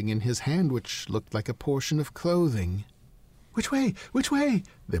something in his hand which looked like a portion of clothing. Which way?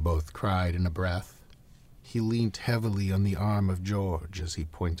 They both cried in a breath. He leant heavily on the arm of George as he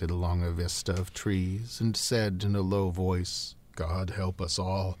pointed along a vista of trees, and said in a low voice, "God help us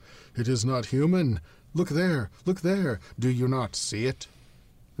all. It is not human. Look there. Do you not see it?"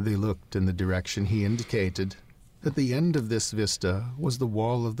 They looked in the direction he indicated. At the end of this vista was the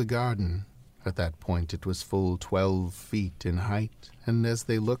wall of the garden. At that point it was full 12 feet in height, and as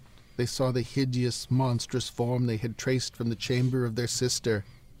they looked, they saw the hideous, monstrous form they had traced from the chamber of their sister,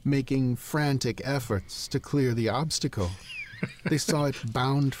 making frantic efforts to clear the obstacle. They saw it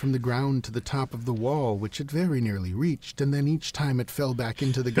bound from the ground to the top of the wall, which it very nearly reached, and then each time it fell back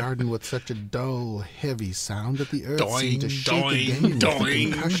into the garden with such a dull, heavy sound that the earth seemed to shake again with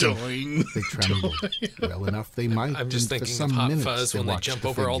the concussion. They trembled. Well enough they might. I'm just and for thinking some of Hot minutes Fuzz they when they watched jump the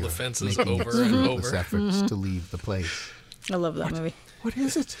over all the figure, fences making over and fruitless over. efforts to leave the place. I love that movie. What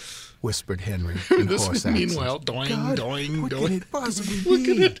is it? Whispered Henry in This hoarse meanwhile, accents. doing, God, doing, what doing. can it possibly Look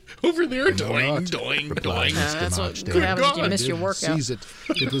be? at it over there, I know doing, not, doing, replied doing. Mr. That's what Marchdale. happens if you God. miss your workout. Seize it.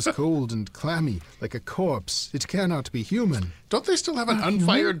 It was cold and clammy, like a corpse. It cannot be human. Don't they still have an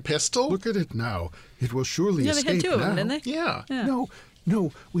unfired pistol? Look at it now. It will surely Yeah, they escape had two of them, now. didn't they? Yeah. No,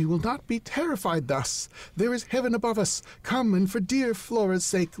 no, we will not be terrified thus. There is heaven above us. Come, and for dear Flora's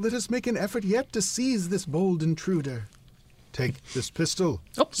sake, let us make an effort yet to seize this bold intruder. Take this pistol.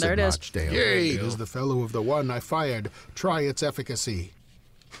 Oh, said there it is. Marchdale. Yay. It is the fellow of the one I fired. Try its efficacy.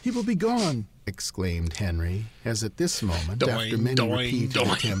 He will be gone, exclaimed Henry, as at this moment, Doing, after many doing, repeated doing.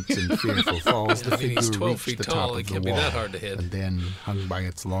 attempts and fearful falls, the I mean, he's figure 12 reached feet the tall. top It of the can't be wall, that hard to hit. and then hung by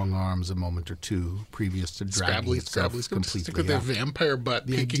its long arms a moment or two, previous to dragging Scrabbly, itself scrabbly, completely stick with their up. vampire butt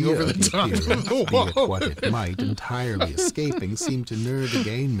The peeking idea over the of the top of appearance, the be it wall. what it might, entirely escaping, seemed to nerve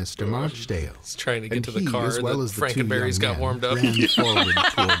again Mr. Marchdale. He's trying to get And to the he, car as well that as the two Frankenberry's young got men, warmed up. ran forward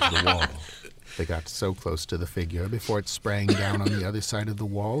towards the wall. They got so close to the figure before it sprang down on the other side of the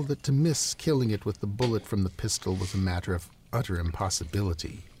wall that to miss killing it with the bullet from the pistol was a matter of utter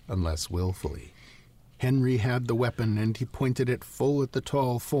impossibility, unless willfully. Henry had the weapon, and he pointed it full at the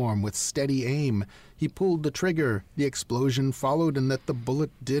tall form with steady aim. He pulled the trigger. The explosion followed, and that the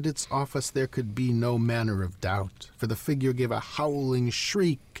bullet did its office there could be no manner of doubt, for the figure gave a howling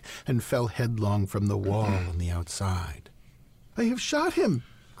shriek and fell headlong from the wall on the outside. "I have shot him!"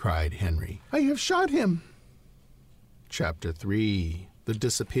 cried Henry. "I have shot him!" Chapter 3. The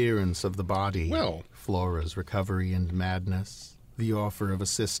disappearance of the body. Well. Flora's recovery and madness. The offer of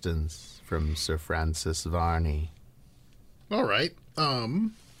assistance from Sir Francis Varney. All right.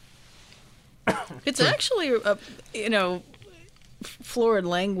 It's actually, florid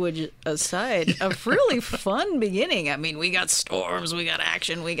language aside, a really fun beginning. I mean, we got storms, we got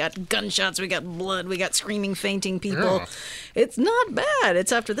action, we got gunshots, we got blood, we got screaming, fainting people. Yeah. It's not bad.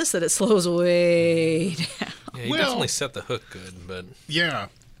 It's after this that it slows way down. Yeah, he Well- definitely set the hook good, but Yeah.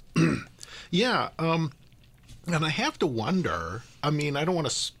 Yeah. And I have to wonder, I mean, I don't want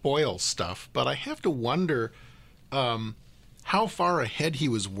to spoil stuff, but I have to wonder how far ahead he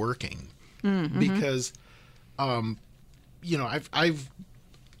was working. Because, I've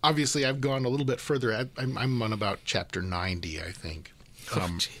obviously I've gone a little bit further. I'm on about chapter 90, I think.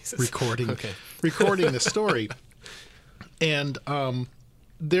 Jesus. Recording Okay. recording the story. And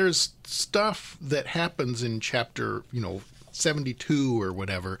there's stuff that happens in chapter, 72 or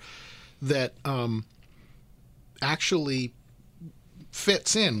whatever that actually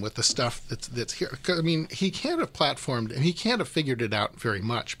fits in with the stuff that's here. 'Cause, I mean, he can't have platformed, and he can't have figured it out very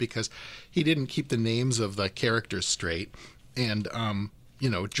much because he didn't keep the names of the characters straight. And,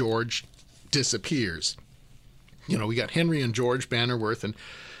 George disappears. We got Henry and George Bannerworth, and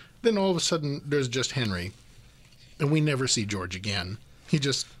then all of a sudden there's just Henry. And we never see George again. He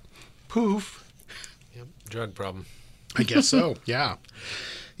just poof. yep, drug problem. I guess so. Yeah.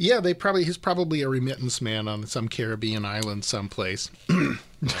 Yeah, he's probably a remittance man on some Caribbean island someplace. Well,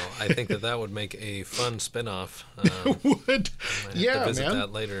 I think that would make a fun spin-off. Would. Might have Yeah, to visit man.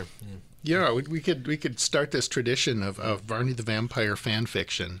 that later. Yeah, we could start this tradition of Varney the Vampire fan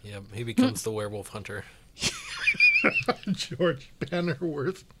fiction. Yep, he becomes the werewolf hunter. George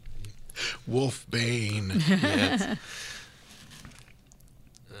Bannerworth. Wolfbane. Yes.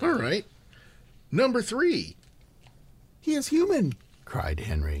 All right. Number 3. "He is human!" cried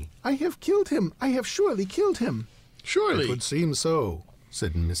Henry. "I have killed him! I have surely killed him!" Surely. "It would seem so,"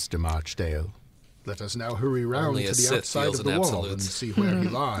 said Mr. Marchdale. "Let us now hurry round Only to a the Sith outside deals of the in wall absolutes. and see where he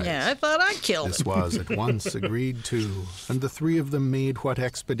lies." Yeah, I thought I killed This him. was at once agreed to, and the three of them made what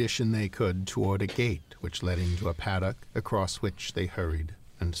expedition they could toward a gate which led into a paddock, across which they hurried,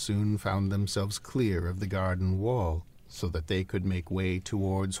 and soon found themselves clear of the garden wall, so that they could make way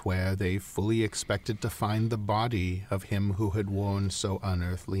towards where they fully expected to find the body of him who had worn so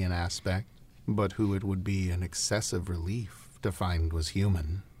unearthly an aspect, but who it would be an excessive relief to find was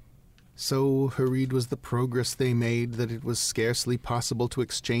human. So hurried was the progress they made that it was scarcely possible to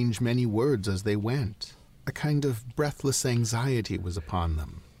exchange many words as they went. A kind of breathless anxiety was upon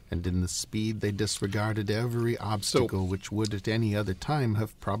them, and in the speed they disregarded every obstacle which would at any other time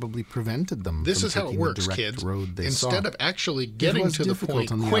have probably prevented them This from is how it taking works, the direct kids. road they Instead sought. of actually It getting was to the difficult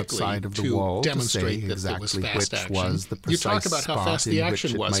point on the quickly outside of the to wall to demonstrate say that it was exactly fast which action. was the You precise talk about how spot fast in the which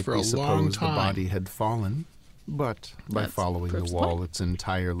action it was might for a be long supposed the time. body had fallen. But by That following the proves the wall point. its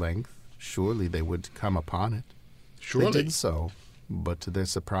entire length, surely they would come upon it. Surely. They did so, but to their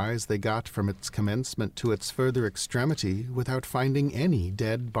surprise they got from its commencement to its further extremity without finding any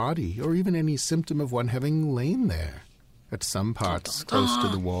dead body or even any symptom of one having lain there. At some parts close to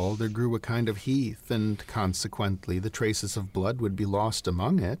the wall there grew a kind of heath, and consequently the traces of blood would be lost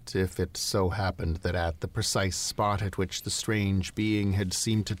among it if it so happened that at the precise spot at which the strange being had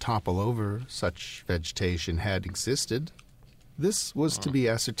seemed to topple over, such vegetation had existed. This was to be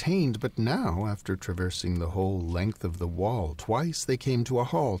ascertained, but now, after traversing the whole length of the wall twice, they came to a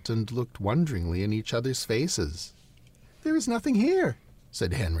halt and looked wonderingly in each other's faces. "There is nothing here,"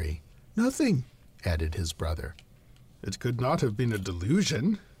 said Henry. "Nothing," added his brother. "It could not have been a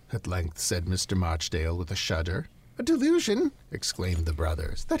delusion," at length said Mr. Marchdale with a shudder. "A delusion?" exclaimed the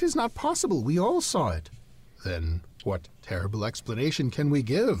brothers. "That is not possible. We all saw it." "Then what terrible explanation can we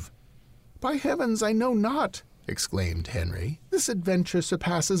give?" "By heavens, I know not," exclaimed Henry. "This adventure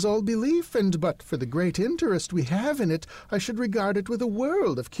surpasses all belief, and but for the great interest we have in it, I should regard it with a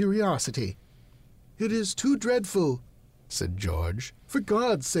world of curiosity." "It is too dreadful," said George. "For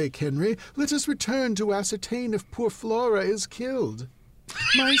God's sake, Henry, let us return to ascertain if poor Flora is killed."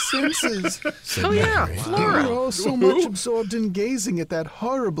 "My senses," said Henry. "Flora! We were all so much absorbed in gazing at that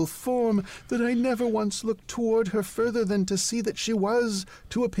horrible form that I never once looked toward her further than to see that she was,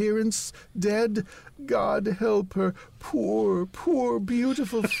 to appearance, dead. God help her. Poor, poor,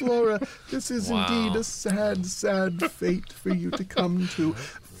 beautiful Flora. This is indeed a sad, sad fate for you to come to.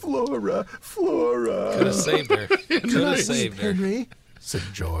 Flora, Flora." Could have saved her. Could have saved her. Henry, said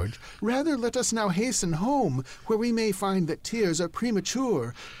George. "Rather let us now hasten home, where we may find that tears are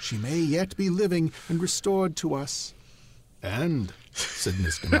premature. She may yet be living and restored to us." "And," said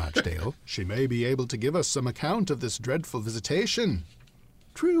Mr. Marchdale, "she may be able to give us some account of this dreadful visitation."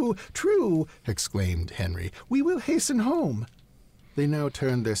 "True, true," exclaimed Henry. "We will hasten home." They now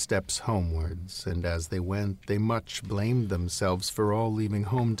turned their steps homewards, and as they went they much blamed themselves for all leaving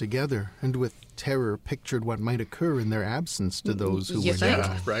home together, and with terror pictured what might occur in their absence to those who You were think?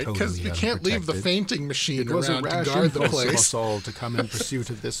 now Right? Because totally you can't leave the unprotected. fainting machine "It was a around to rash guard the impulse of place. us all to come in pursuit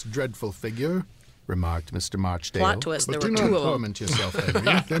of this dreadful figure," remarked Mr. Marchdale. Plot twist, "But there do were not two of them. torment yourself,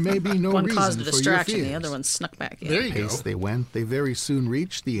 Henry. There may be no One reason caused a for your distraction, the fears." other one snuck back in. There you go. Pace they went, they very soon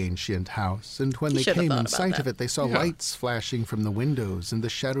reached the ancient house, and when You they should have came thought in about sight that. of it, they saw Yeah. lights flashing from the windows and the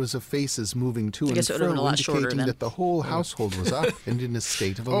shadows of faces moving to I and guess it would have been a fro, lot shorter indicating then. that the whole household was up and in a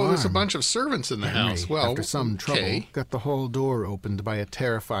state of alarm. Oh, there's a bunch of servants in the Henry, house. Well, after some trouble, okay. got the hall door opened by a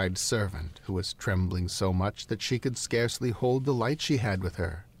terrified servant who was trembling so much that she could scarcely hold the light she had with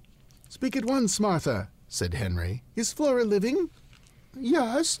her. "Speak at once, Martha," said Henry. "Is Flora living?"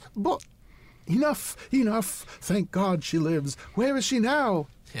 "Yes, but—" "Enough, enough. Thank God she lives. Where is she now?"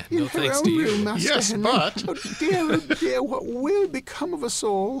 Yeah, "In no her thanks own to you." room, Master Yes, Henry. but- Oh dear, what will become of us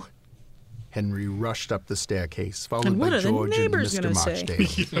all?" Henry rushed up the staircase, followed And what by are the George and neighbors Mr. gonna say?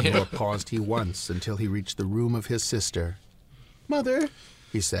 Marchdale. Nor paused he once until he reached the room of his sister. "Mother,"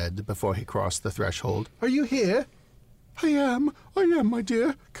 he said before he crossed the threshold, "are you here?" I am, my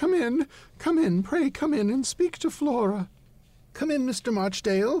dear. Come in, pray come in and speak to Flora." "Come in, Mr.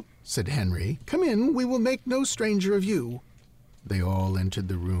 Marchdale," said Henry. "Come in, we will make no stranger of you." They all entered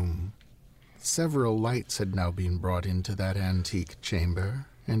the room. Several lights had now been brought into that antique chamber,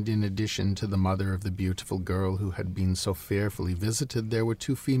 and in addition to the mother of the beautiful girl who had been so fearfully visited, there were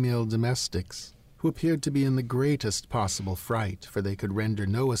two female domestics, who appeared to be in the greatest possible fright, for they could render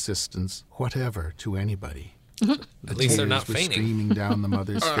no assistance whatever to anybody. At least they're not Tears were fainting. streaming down the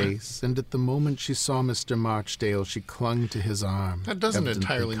mother's face, and at the moment she saw Mr. Marchdale, she clung to his arm. That doesn't evidently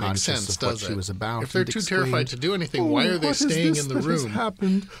entirely make conscious sense, of what does she it? was about, If they're and too exclaimed, terrified to do anything, why are they what is staying this in the that has room?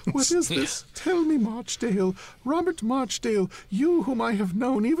 happened? What is this? Tell me, Marchdale. Robert Marchdale, you whom I have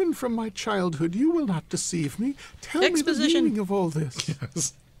known even from my childhood, you will not deceive me. Tell me the Exposition. meaning of all this.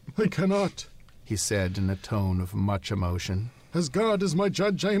 Yes. "I cannot," he said in a tone of much emotion. "As God is my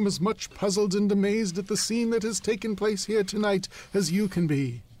judge, I am as much puzzled and amazed at the scene that has taken place here tonight as you can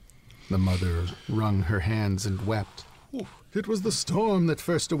be." The mother wrung her hands and wept. "It was the storm that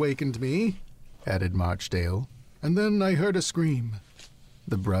first awakened me," added Marchdale, "and then I heard a scream."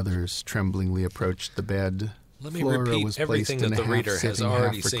 The brothers tremblingly approached the bed. Let me Flora repeat was everything placed in that a the reader has half-sitting,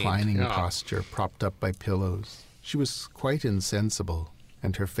 already seen. half-reclining Yeah. posture, propped up by pillows. She was quite insensible,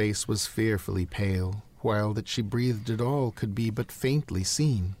 and her face was fearfully pale, while that she breathed at all could be but faintly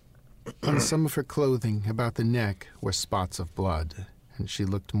seen. On some of her clothing, about the neck, were spots of blood, and she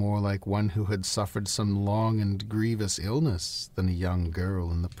looked more like one who had suffered some long and grievous illness than a young girl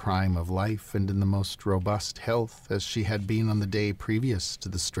in the prime of life and in the most robust health, as she had been on the day previous to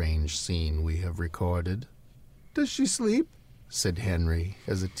the strange scene we have recorded. Does she sleep?" said Henry,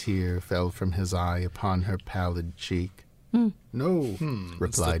 as a tear fell from his eye upon her pallid cheek. "No,"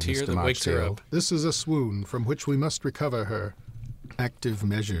 replied tear Mr. that wakes her Marchdale. up. "This is a swoon from which we must recover her." Active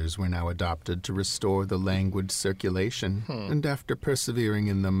measures were now adopted to restore the languid circulation, and after persevering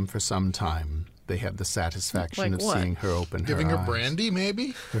in them for some time, they had the satisfaction Like of what? seeing her open Giving her her eyes. brandy,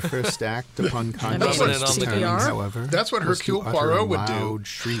 maybe? Her first act upon Rubbing conscious it on the returning, CPR? however, That's what was to Hercule utter a Poirot would do. loud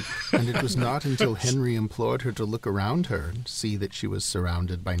shriek, and it was not until Henry implored her to look around her and see that she was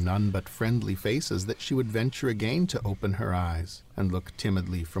surrounded by none but friendly faces that she would venture again to open her eyes and look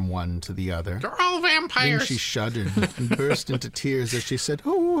timidly from one to the other. They're all Then vampires. she shuddered and burst into tears as she said,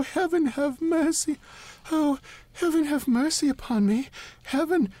 "Oh, heaven have mercy! Oh, heaven have mercy upon me!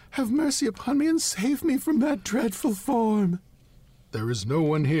 Heaven have mercy upon me and save me from that dreadful form!" "There is no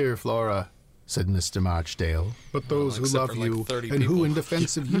one here, Flora," said Mr. Marchdale, "but those who except love for, like, you, 30 and who, people." in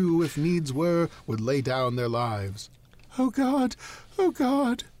defense of you, if needs were, would lay down their lives." "Oh, God! Oh,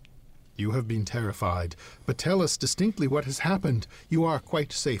 God!" "You have been terrified, but tell us distinctly what has happened. You are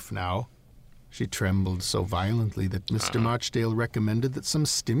quite safe now." She trembled so violently that Mr. Marchdale recommended that some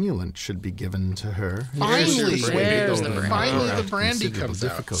stimulant should be given to her. and Finally, she was persuaded, there's the though brandy. Finally with the brandy considerable comes out.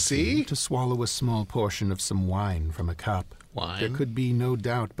 difficulty, See? to swallow a small portion of some wine from a cup. Wine? There could be no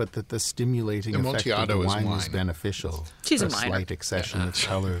doubt but that the stimulating effect of the Amontillado is wine was wine. beneficial. She's a for minor. slight accession of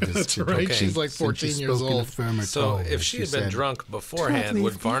color That's visited right. her She's like cheeks, and 14 she years spoke in a old. firmer So tone if as she she had been said, drunk "Do not beforehand, leave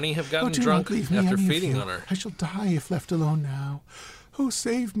would me. Varney have Oh, gotten do not drunk leave me, after any of feeding you. on her? I shall die if left alone now. Oh,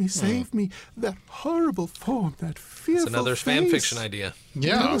 save me, save me. That horrible form, that fearful It's another face. fan fiction idea. Tell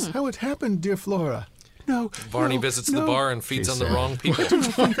Yeah. us how it happened, dear Flora. No, Varney no, visits no. the bar and feeds She on the said. wrong people. I do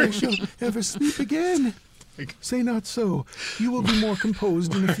not think I shall ever sleep again. Say not so. You will be more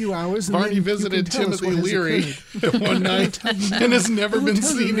composed in a few hours. And Varney then you visited can tell us Timothy what has Leary occurred. one night and has never been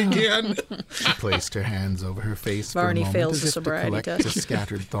tell seen you now. again. She placed her hands over her face Varney for a moment fails as the if to sobriety collect test. the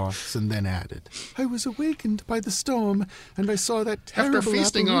scattered thoughts, and then added, "I was awakened by the storm, and I saw that terrible After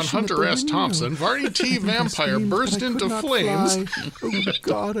feasting on apparition at Hunter the S. window. Thompson, Varney T. I think I Vampire screamed, burst but I could into not flames. fly. Oh,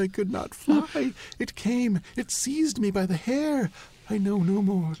 God, I could not fly. It came. It seized me by the hair. I know no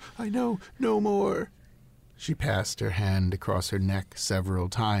more. I know no more." She passed her hand across her neck several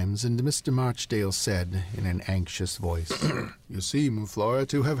times, and Mr. Marchdale said in an anxious voice, "You seem, Flora,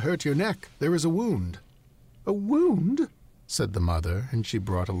 to have hurt your neck. There is a wound." "A wound?" said the mother, and she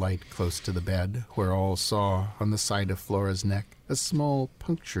brought a light close to the bed, where all saw, on the side of Flora's neck, a small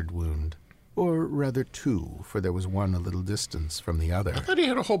punctured wound. Or rather two, for there was one a little distance from the other. I thought he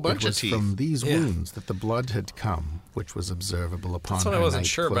had a whole bunch It of was teeth. from these Yeah. wounds that the blood had come, which was observable upon That's what her I wasn't night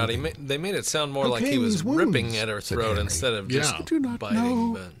sure about. clothing. They made it sound more How like he came was these wounds? ripping at her said throat Henry. instead of Yeah. just I do not biting.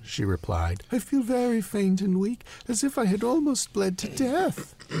 know, But she replied. "I feel very faint and weak, as if I had almost bled to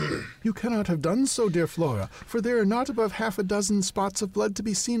death." "You cannot have done so, dear Flora, for there are not above half a dozen spots of blood to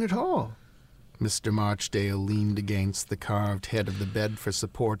be seen at all." Mr. Marchdale leaned against the carved head of the bed for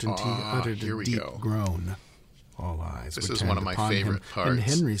support, and he uttered here a we deep go. groan. All eyes This were is turned one of my upon him, favorite parts. and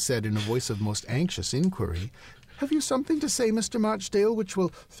Henry said in a voice of most anxious inquiry, "Have you something to say, Mr. Marchdale, which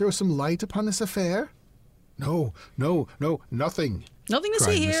will throw some light upon this affair?" No, nothing," Nothing to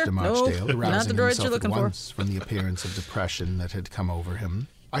cried see here. Mr. Nope, Marchdale, not arousing the droids himself you're at looking for. once from the appearance of depression that had come over him.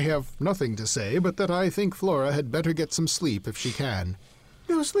 "I have nothing to say, but that I think Flora had better get some sleep if she can."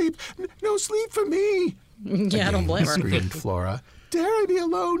 "No sleep, no sleep for me!" Yeah, I don't blame her. screamed Flora. "Dare I be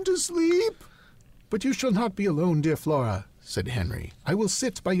alone to sleep?" "But you shall not be alone, dear Flora," said Henry. "I will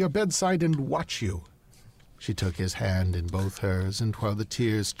sit by your bedside and watch you." She took his hand in both hers, and while the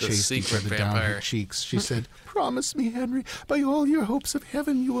tears chased each secret other down her vampire. cheeks, she said, "Promise me, Henry, by all your hopes of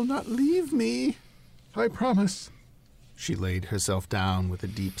heaven, you will not leave me." "I promise." She laid herself down with a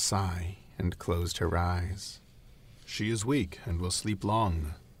deep sigh and closed her eyes. "She is weak and will sleep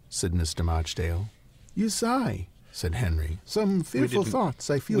long," said Mr. Marchdale. "You sigh," said Henry. "Some fearful didn't- thoughts,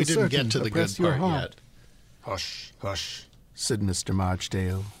 I feel we didn't certain, get to the oppress good your part heart." yet. "Hush, hush," said Mr.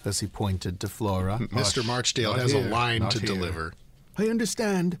 Marchdale, as he pointed to Flora. Mr. "Hush, Marchdale not has here, a line not to here." deliver. "I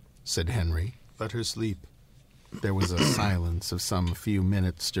understand," said Henry. "Let her sleep." There was a silence of some few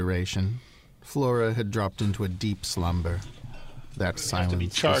minutes' duration. Flora had dropped into a deep slumber. That to be silence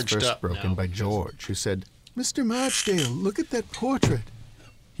was charged first up broken now, by because- George, who said, "Mr. Marchdale, look at that portrait."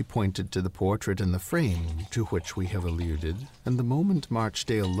 He pointed to the portrait in the frame to which we have alluded, and the moment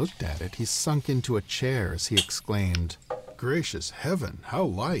Marchdale looked at it, he sunk into a chair as he exclaimed, "Gracious heaven, how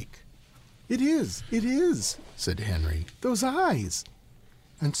like!" It is," said Henry. "Those eyes!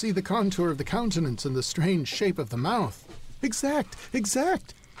 And see the contour of the countenance and the strange shape of the mouth. Exact!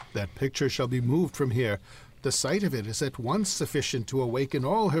 That picture shall be moved from here. The sight of it is at once sufficient to awaken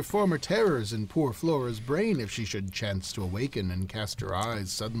all her former terrors in poor Flora's brain if she should chance to awaken and cast her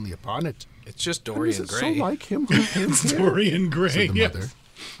eyes suddenly upon it. It's just And Dorian is it Gray. so like him who came It's here? Dorian Gray, said the yes. mother.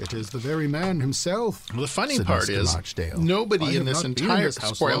 It is the very man himself. Well, the funny said part Mr. is, Marchdale. nobody I in have this not been in entire, this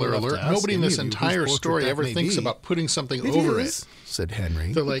house spoiler long enough alert, to ask nobody in any this of you whose entire portrait story that ever may thinks be. about putting something It over is, it. said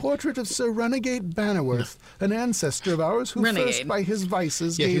Henry, They're the like- portrait of Sir Renegade Bannerworth, an ancestor of ours who Renegade. first by his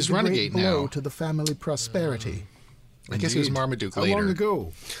vices Yeah, gave he's the great Renegade blow now. to the family prosperity. I guess he was Indeed. Marmaduke How later. long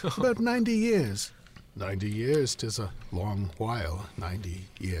ago? About 90 years. 90 years, 'tis a long while, 90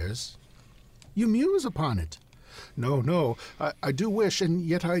 years. You muse upon it. No, I do wish, and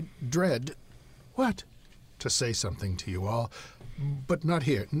yet I dread... What? To say something to you all. But not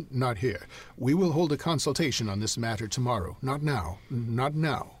here, not here. We will hold a consultation on this matter tomorrow. Not now, not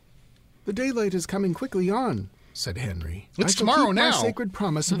now. The daylight is coming quickly on, said Henry. It's I shall tomorrow keep now. my sacred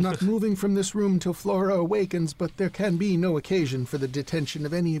promise of not moving from this room till Flora awakens, but there can be no occasion for the detention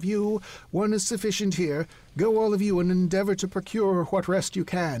of any of you. One is sufficient here. Go all of you and endeavor to procure what rest you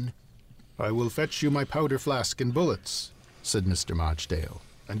can. I will fetch you my powder flask and bullets, said Mr. Marchdale.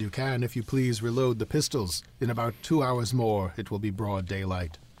 And you can, if you please, reload the pistols. In about 2 hours more, it will be broad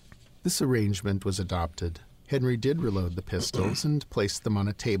daylight. This arrangement was adopted. Henry did reload the pistols and placed them on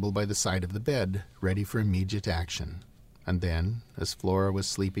a table by the side of the bed, ready for immediate action. And then, as Flora was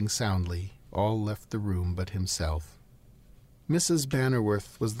sleeping soundly, all left the room but himself. Mrs.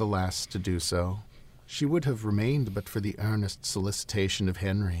 Bannerworth was the last to do so. She would have remained but for the earnest solicitation of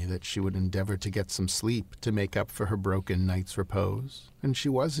Henry that she would endeavor to get some sleep to make up for her broken night's repose, and she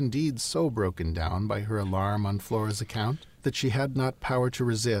was indeed so broken down by her alarm on Flora's account that she had not power to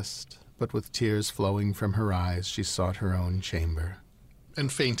resist, but with tears flowing from her eyes she sought her own chamber.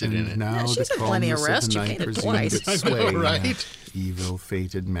 And fainted in And it. now Yeah, the she's had plenty of calmness rest. of the You night fainted resumed twice. its I know, sway in right? that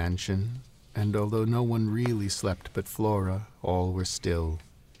evil-fated mansion, and although no one really slept but Flora, all were still.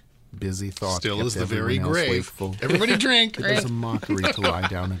 Busy thought Still kept is the very everyone else grave. wakeful. Everybody drink. It was a mockery to lie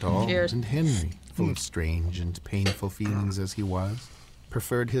down at all, Cheers. and Henry, full of strange and painful feelings as he was,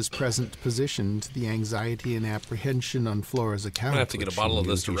 preferred his present position to the anxiety and apprehension on Flora's account. I'm gonna have to get a which he bottle of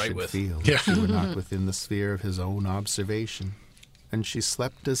knew this to he write should with. feel Yeah. if she were not within the sphere of his own observation. And she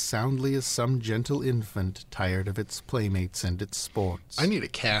slept as soundly as some gentle infant tired of its playmates and its sports. I need a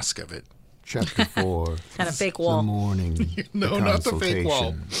cask of it. Chapter 4. And a fake The wall. morning. No, not the fake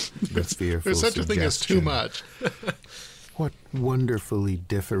wall. consultation, The fearful There's such a thing as too suggestion. much. What wonderfully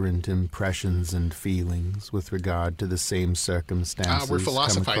different impressions and feelings with regard to the same circumstances we're come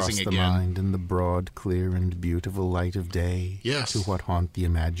philosophizing across the again. mind in the broad, clear, and beautiful light of day, Yes. to what haunt the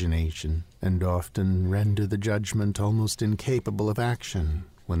imagination, and often render the judgment almost incapable of action,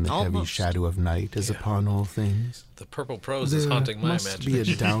 when the heavy Almost. shadow of night is upon all things. The purple prose is There haunting my must be a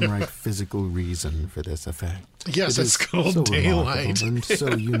imagination. downright physical reason for this effect. Yes, It it's is called so daylight. remarkable and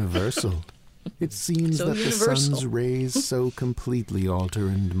so universal. It seems So that the universal. sun's rays so completely alter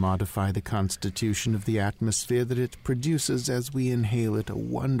and modify the constitution of the atmosphere that it produces as we inhale it a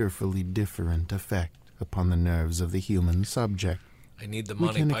wonderfully different effect upon the nerves of the human subject. I need the We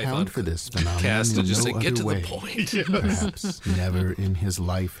Monty can Python account for this phenomenon cast to in just no say, get other to way. the point. Perhaps never in his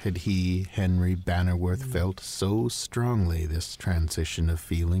life had he, Henry Bannerworth, felt so strongly this transition of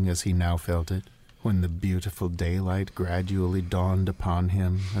feeling as he now felt it, when the beautiful daylight gradually dawned upon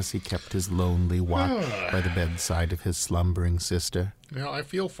him as he kept his lonely watch by the bedside of his slumbering sister. Well, I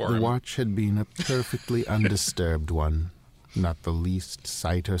feel for The him. watch had been a perfectly undisturbed one. Not the least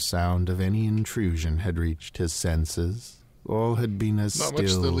sight or sound of any intrusion had reached his senses. All had been as Not still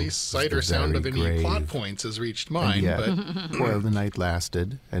much the least sight as the or sound of very any plot grave. points has reached And mine, yet, but while the night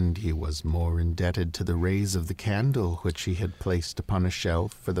lasted, and he was more indebted to the rays of the candle which he had placed upon a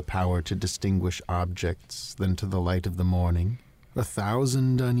shelf for the power to distinguish objects than to the light of the morning,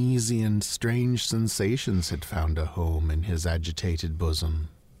 1,000 uneasy and strange sensations had found a home in his agitated bosom.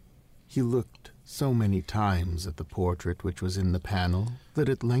 He looked so many times at the portrait which was in the panel that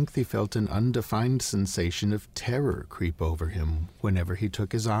at length he felt an undefined sensation of terror creep over him whenever he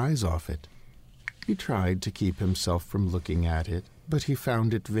took his eyes off it. He tried to keep himself from looking at it, but he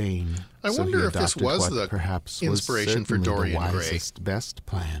found it vain. I so he wonder if this adopted was what the perhaps inspiration was for certainly Dorian the Gray. wisest, best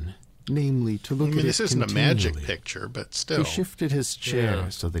plan, namely to look I mean, at this it isn't a magic continually. picture, but still. He shifted his chair Yeah.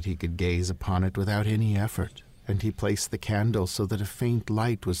 so that he could gaze upon it without any effort, and he placed the candle so that a faint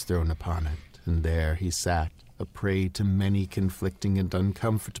light was thrown upon it, and there he sat, a prey to many conflicting and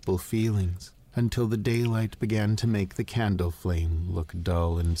uncomfortable feelings, until the daylight began to make the candle flame look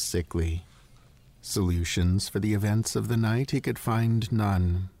dull and sickly. Solutions for the events of the night he could find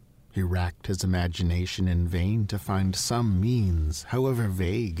none. He racked his imagination in vain to find some means, however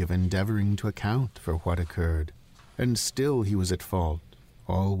vague, of endeavoring to account for what occurred. And still he was at fault.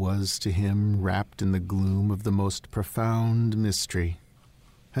 All was to him wrapped in the gloom of the most profound mystery.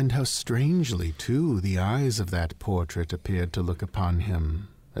 And how strangely, too, the eyes of that portrait appeared to look upon him,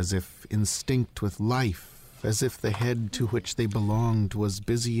 as if instinct with life, as if the head to which they belonged was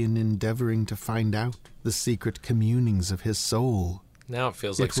busy in endeavoring to find out the secret communings of his soul. Now it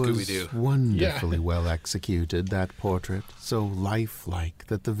feels like Scooby-Doo. It was wonderfully well executed, that portrait, so lifelike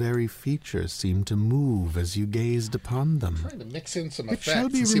that the very features seemed to move as you gazed upon them. Trying to mix in some It effects shall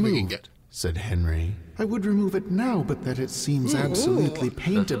be and see what we can removed, get. said Henry. I would remove it now, but that it seems absolutely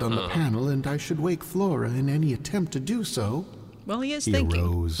painted on the panel, and I should wake Flora in any attempt to do so. Well, he is He thinking.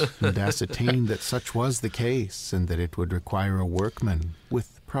 arose and ascertained that such was the case, and that it would require a workman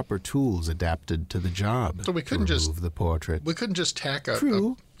with proper tools adapted to the job So we couldn't to just- remove the portrait. We couldn't just tack a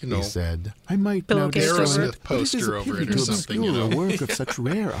True, he said. I might now Pillowcase destroy over it, it. but it is Poster a over pity it or to something, obscure you know. a work of such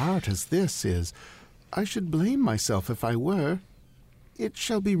rare art as this is. I should blame myself if I were. It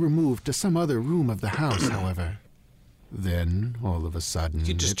shall be removed to some other room of the house, however. Then, all of a sudden,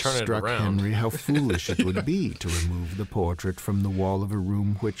 You just it turn it struck around. Henry how foolish it would be to remove the portrait from the wall of a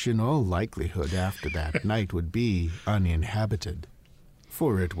room which, in all likelihood, after that night would be uninhabited.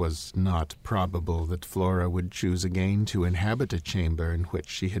 For it was not probable that Flora would choose again to inhabit a chamber in which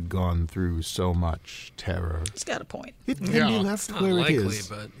she had gone through so much terror. He's got a point. It can Yeah. be left Not where likely, it is,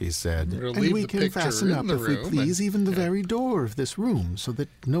 but- he said, We'll and leave we the can picture fasten in up, the if we room please, and- even the very door of this room, so that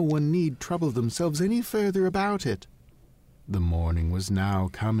no one need trouble themselves any further about it. The morning was now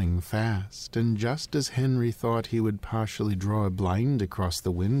coming fast, and just as Henry thought he would partially draw a blind across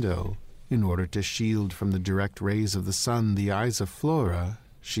the window, in order to shield from the direct rays of the sun the eyes of Flora,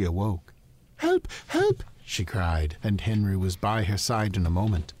 she awoke. "Help! Help!" she cried, and Henry was by her side in a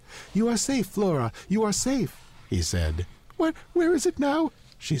moment. "You are safe, Flora, you are safe," he said. Where is it now?"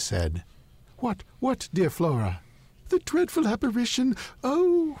 she said. What, dear Flora?" "The dreadful apparition.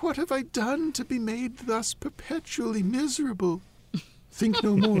 Oh, what have I done to be made thus perpetually miserable?" "Think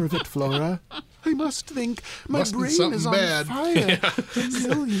no more of it, Flora. I must think. My Must be brain something is on bad." fire. A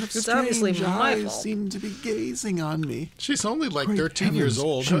million of It's obviously strange my eyes fault. seem to be gazing on me. She's only like Great 13 years heavens,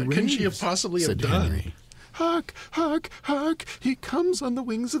 old. she What couldn't she have raves, possibly have said done? Henry. "Hark, hark, hark! He comes on the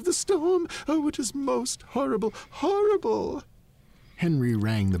wings of the storm. Oh, it is most horrible, horrible!" Henry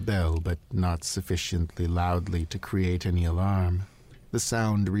rang the bell, but not sufficiently loudly to create any alarm. The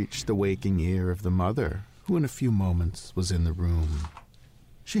sound reached the waking ear of the mother, who in a few moments was in the room.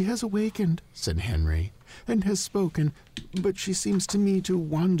 "She has awakened," said Henry, "and has spoken, but she seems to me to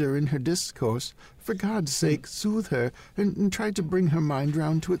wander in her discourse. For God's sake, soothe her, and try to bring her mind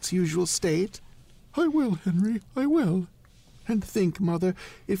round to its usual state." "I will, Henry, I will." "And think, Mother,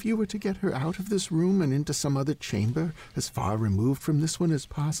 if you were to get her out of this room and into some other chamber, as far removed from this one as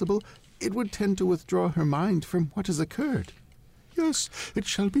possible, it would tend to withdraw her mind from what has occurred." "Yes, it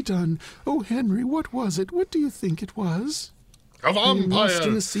shall be done. Oh, Henry, what was it? What do you think it was?" A "I am lost in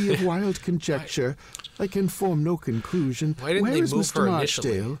vampire! a sea of wild conjecture. I can form no conclusion. Why didn't Where they is move Mr. her initially?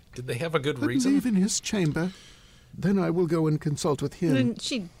 Marchdale? Did they have a good I reason? believe in his chamber. Then I will go and consult with him." And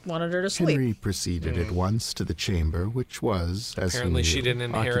she wanted her to sleep. Henry proceeded at once to the chamber, which was, as Apparently he she knew, didn't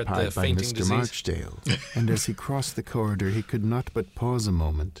inherit the occupied by fainting Mr. disease. Marchdale. And as he crossed the corridor, he could not but pause a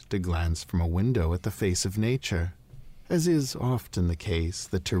moment to glance from a window at the face of nature. As is often the case,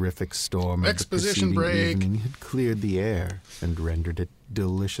 the terrific storm of the Exposition preceding break. evening had cleared the air and rendered it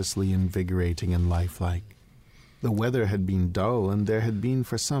deliciously invigorating and lifelike. The weather had been dull, and there had been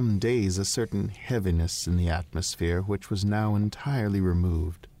for some days a certain heaviness in the atmosphere which was now entirely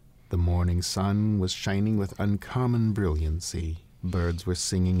removed. The morning sun was shining with uncommon brilliancy. Birds were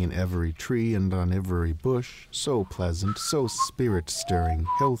singing in every tree and on every bush, so pleasant, so spirit-stirring,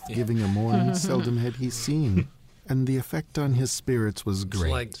 health-giving a morning seldom had he seen. And the effect on his spirits was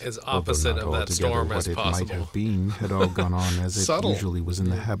great. like as although opposite not of that altogether storm what as it possible. might have been had all gone on as it Subtle. usually was in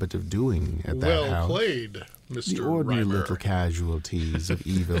the habit of doing at that Well house. played, Mr. The ordinary Reimer. little casualties of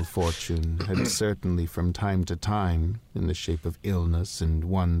evil fortune had certainly from time to time, in the shape of illness and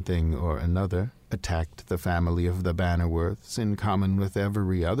one thing or another, attacked the family of the Bannerworths in common with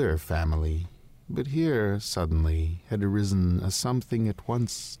every other family. But here, suddenly, had arisen a something at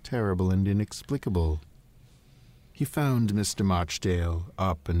once terrible and inexplicable. He found Mr. Marchdale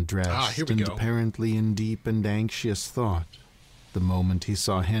up and dressed, here we and go. apparently in deep and anxious thought. The moment he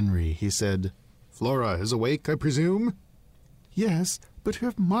saw Henry, he said, "Flora is awake, I presume?" "Yes, but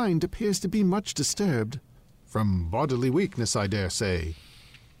her mind appears to be much disturbed." "From bodily weakness, I dare say."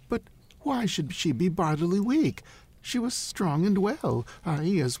 "But why should she be bodily weak? She was strong and well,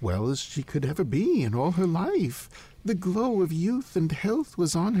 as well as she could ever be in all her life. The glow of youth and health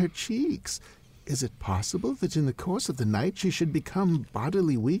was on her cheeks. Is it possible that in the course of the night she should become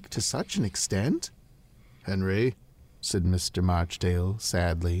bodily weak to such an extent? Henry, said Mr. Marchdale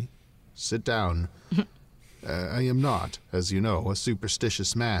sadly, sit down. I am not, as you know, a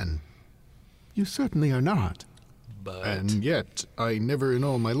superstitious man. You certainly are not. But And yet, I never in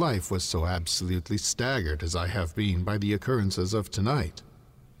all my life was so absolutely staggered as I have been by the occurrences of tonight.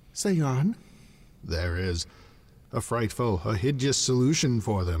 Say on. There is a frightful, a hideous solution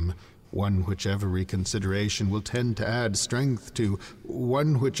for them, one which every consideration will tend to add strength to,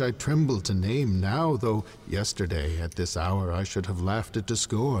 one which I tremble to name now, though yesterday at this hour I should have laughed it to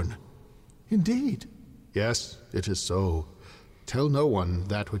scorn. Indeed. Yes, it is so. Tell no one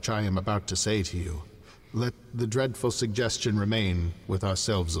that which I am about to say to you. Let the dreadful suggestion remain with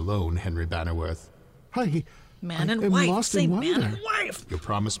ourselves alone, Henry Bannerworth. Man I and am wife. lost Say in man wonder. and wife. You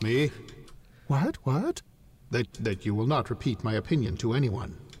promise me What? that you will not repeat my opinion to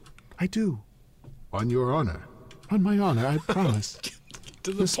anyone? I do. On your honor. On my honor, I promise.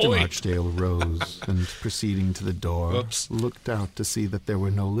 to the Mr. point. Marchdale rose and, proceeding to the door, Oops. looked out to see that there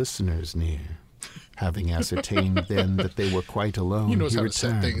were no listeners near. Having ascertained then that they were quite alone, He knows he how to set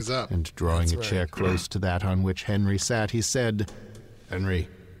returned, things up. and drawing That's a chair right. close to that on which Henry sat, he said, Henry,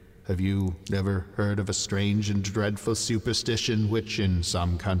 have you never heard of a strange and dreadful superstition which in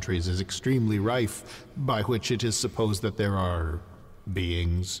some countries is extremely rife, by which it is supposed that there are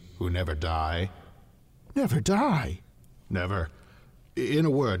beings who never die? "Never die." Never. In a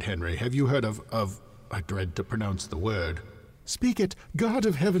word, Henry, have you heard of I dread to pronounce the word. Speak it, God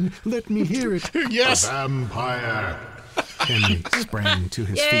of heaven, let me hear it. Yes! A vampire! Henry sprang to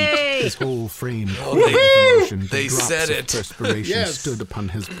his Yay! feet, his whole frame Oh, quivering with emotion. they Drops said of it. perspiration Yes. stood upon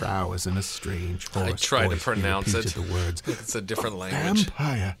his brow as in a strange I hoarse tried to voice he pronounce repeated it. the words. It's a different language.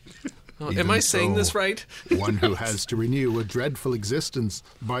 Vampire. Oh, Even am I saying so, this right? One who has to renew a dreadful existence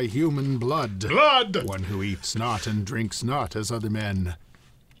by human blood. Blood! One who eats not and drinks not as other men.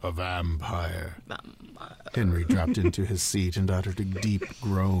 A vampire. Henry dropped into his seat and uttered a deep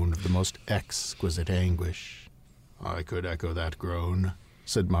groan of the most exquisite anguish. I could echo that groan,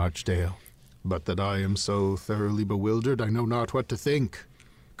 said Marchdale, but that I am so thoroughly bewildered I know not what to think.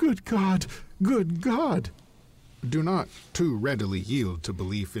 Good God! Good God! Do not too readily yield to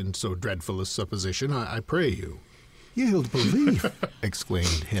belief in so dreadful a supposition, I pray you. Yield belief!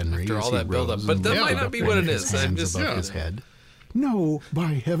 exclaimed Henry After as all he that build-up, rose but and that lifted might not up be what it his is. I'm hands just- above yeah. his head. No,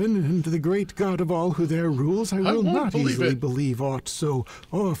 by heaven and the great God of all who there rules, I will won't not believe easily it. believe aught so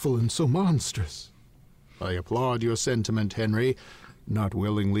awful and so monstrous. I applaud your sentiment, Henry. Not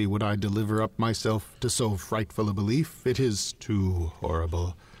willingly would I deliver up myself to so frightful a belief. It is too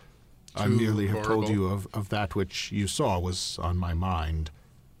horrible. I Too merely have told horrible. you of that which you saw was on my mind.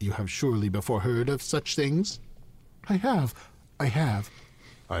 You have surely before heard of such things? I have.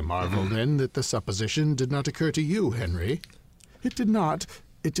 I marvel then that the supposition did not occur to you, Henry. It did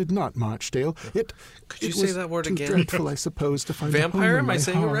not, Marchdale. Could you say that word too again? dreadful, I suppose, to find a home Vampire? in Am I my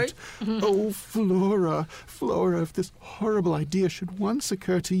saying it heart. right? Oh, Flora, if this horrible idea should once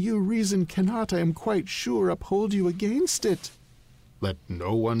occur to you, reason cannot, I am quite sure, uphold you against it. Let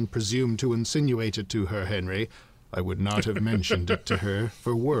no one presume to insinuate it to her, Henry. I would not have mentioned it to her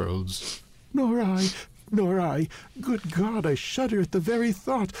for worlds. Nor I. Good God, I shudder at the very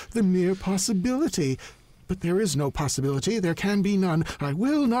thought, the mere possibility. But there is no possibility, there can be none. I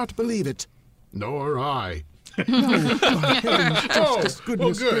will not believe it. Nor I. No, by heaven, justice,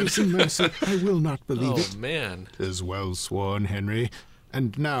 goodness, good. grace, and mercy, I will not believe Oh, it. man. 'Tis well sworn, Henry.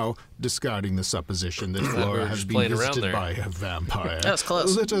 And now, discarding the supposition that we Flora were has just been playing around visited there. by a vampire, That was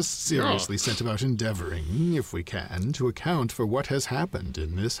close. let us seriously set about endeavoring, if we can, to account for what has happened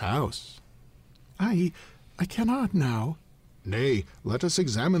in this house. I cannot now. Nay, let us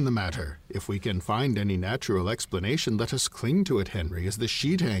examine the matter. If we can find any natural explanation, let us cling to it, Henry, as the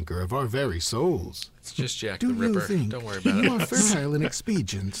sheet anchor of our very souls. It's just Jack Do the you Ripper. think Don't worry about you are it. fertile in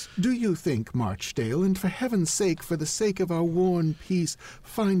expedients? Do you think, Marchdale, and for heaven's sake, for the sake of our worn peace,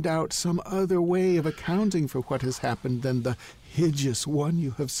 find out some other way of accounting for what has happened than the hideous one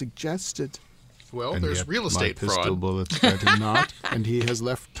you have suggested? Well, And there's yet real estate my pistol fraud. bullets hurt him not, and he has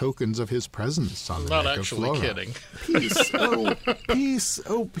left tokens of his presence on the Not neck actually of Flora. kidding.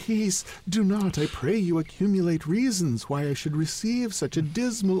 Peace. Do not, I pray you, accumulate reasons why I should receive such a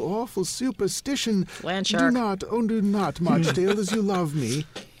dismal, awful superstition. Land Do shark. not, Marchdale, as you love me.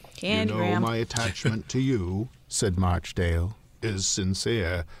 Candy You know Graham. my attachment to you, Said Marchdale. is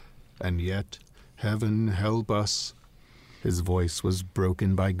sincere, and yet, heaven help us, His voice was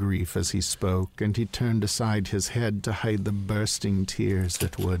broken by grief as he spoke, and he turned aside his head to hide the bursting tears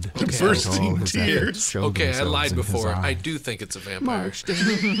that would, Bursting tears. Okay, I lied before. I do. do think it's a vampire.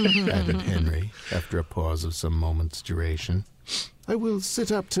 Marchdale, added Henry, after a pause of some moments' duration. I will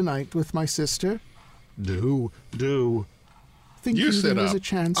sit up tonight with my sister. Do. Thinking You sit there is up. a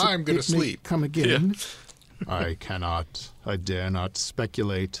chance I'm gonna it may sleep. come again. I dare not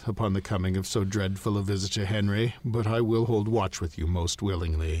speculate upon the coming of so dreadful a visitor, Henry, but I will hold watch with you most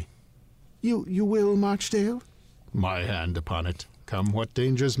willingly. You will, Marchdale? My hand upon it. Come what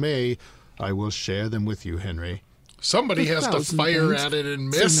dangers may, I will share them with you, Henry. Somebody has to 1,000 fire thanks. at it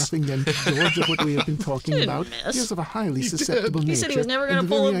and Say miss. nothing then, George, of what we have been talking about. miss. He is of a highly He did. susceptible nature. He said he was never gonna and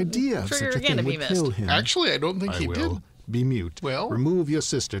the pull very a idea of trigger such a again thing if he would kill missed. him. Actually, I don't think he will. did. Be mute. Well- remove your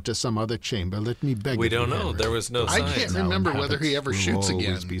sister to some other chamber. Let me beg We of you, don't know. Henry. There was no I sign. can't Now remember in whether he habits ever will shoots always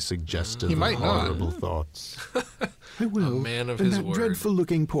again. be suggestive He of might not. horrible thoughts. I will. man of and his that word.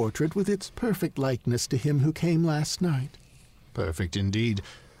 dreadful-looking portrait with its perfect likeness to him who came last night. Perfect indeed.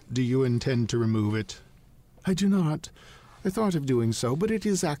 Do you intend to remove it? I do not. I thought of doing so, but it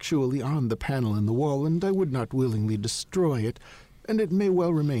is actually on the panel in the wall, and I would not willingly destroy it. And it may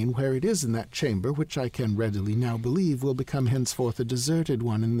well remain where it is in that chamber, which I can readily now believe will become henceforth a deserted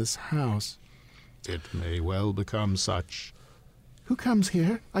one in this house. It may well become such. Who comes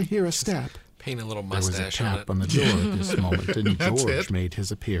here? I hear a step. Paint a little There was a mustache on tap it. on the door at this moment, and That's George it. made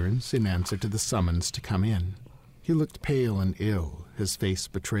his appearance in answer to the summons to come in. He looked pale and ill. His face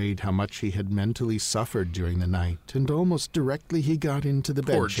betrayed how much he had mentally suffered during the night, and almost directly he got into the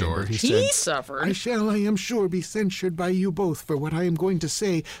Poor bedchamber, he George. said, He suffered. I shall, I am sure, be censured by you both for what I am going to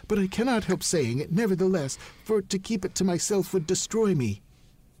say, but I cannot help saying it nevertheless, for to keep it to myself would destroy me.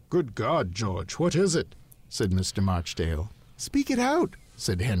 Good God, George, what is it? Said Mr. Marchdale. Speak it out,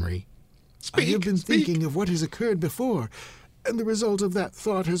 said Henry. I have been thinking of what has occurred before, and the result of that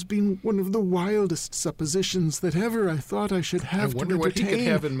thought has been one of the wildest suppositions that ever I thought I should I have wonder to what he could entertain.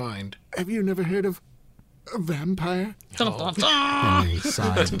 have in mind. Have you never heard of a vampire? Dun, dun, dun. Henry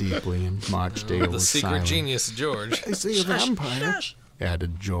sighed deeply, and Marchdale The was secret silent. genius, George. I say a vampire,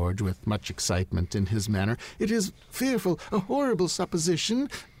 added George with much excitement in his manner. It is fearful, a horrible supposition,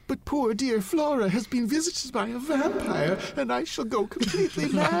 but poor dear Flora has been visited by a vampire, and I shall go completely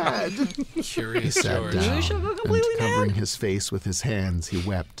mad. Curious Sat George. down, shall go and completely covering mad. his face with his hands, he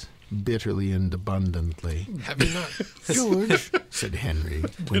wept, bitterly and abundantly. Have you not? George, said Henry,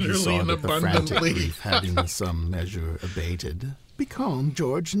 when he Bitterly saw and that the frantic abundantly. grief had in some measure abated. Be calm,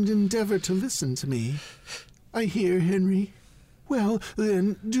 George, and endeavor to listen to me. I hear, Henry. Well,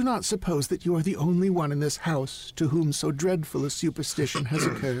 then, do not suppose that you are the only one in this house to whom so dreadful a superstition has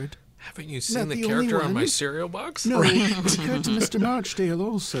occurred. Haven't you seen the the only character on my one? cereal box? No, it occurred to Mr. Marchdale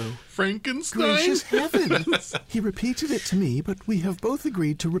also. Frankenstein? Gracious heavens! He repeated it to me, but we have both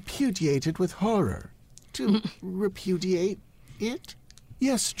agreed to repudiate it with horror. To repudiate it?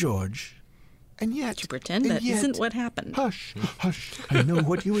 Yes, George. And yet... To pretend and that yet, isn't what happened. Hush, hush. I know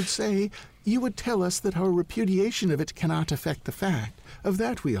what you would say. You would tell us that our repudiation of it cannot affect the fact. Of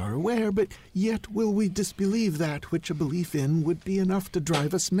that we are aware, but yet will we disbelieve that which a belief in would be enough to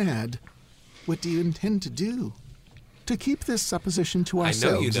drive us mad? What do you intend to do? To keep this supposition to I know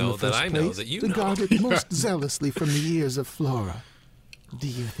ourselves you in know the first that I know place, that you to know. guard it most zealously from the ears of Flora. Do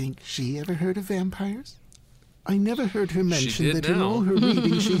you think she ever heard of vampires? I never heard her mention did that in now. all her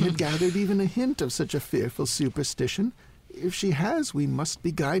reading she had gathered even a hint of such a fearful superstition. If she has, we must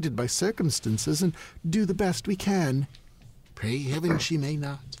be guided by circumstances and do the best we can. Pray heaven she may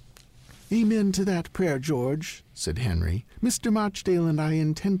not. Amen to that prayer, George, said Henry. Mr. Marchdale and I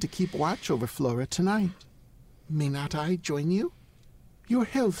intend to keep watch over Flora tonight. May not I join you? Your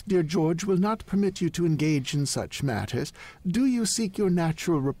health, dear George, will not permit you to engage in such matters. Do you seek your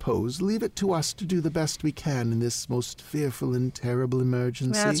natural repose? Leave it to us to do the best we can in this most fearful and terrible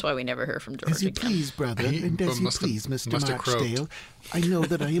emergency. That's why we never hear from George As you again. please, brother, He and as you must have- please, Mr. must have croaked. Marchdale. I know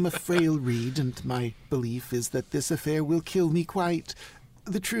that I am a frail reed, and my belief is that this affair will kill me quite.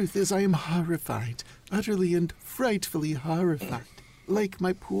 The truth is I am horrified, utterly and frightfully horrified. Like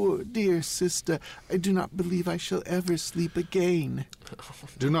my poor, dear sister, I do not believe I shall ever sleep again.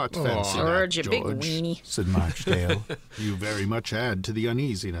 Do not fancy George, you that, big George, weenie. said Marchdale. You very much add to the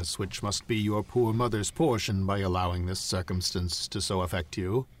uneasiness which must be your poor mother's portion by allowing this circumstance to so affect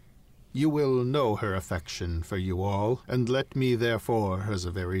you. You will know her affection for you all, and let me therefore, as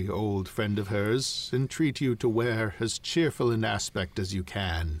a very old friend of hers, entreat you to wear as cheerful an aspect as you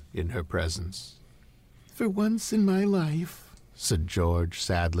can in her presence. For once in my life, said George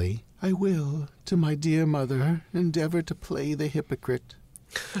sadly, I will, to my dear mother, endeavor to play the hypocrite.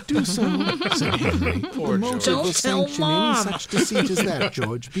 Do so, said Henry. Poor The motive George. will sanction any such deceit as that,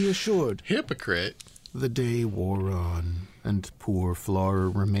 George, be assured. Hypocrite. The day wore on, and poor Flora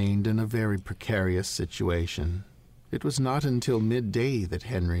remained in a very precarious situation. It was not until midday that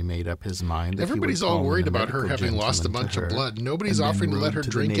Henry made up his mind that Everybody's he would all call worried in a about her medical having lost a gentleman bunch to of her, blood. Nobody's and then offering to let rode her the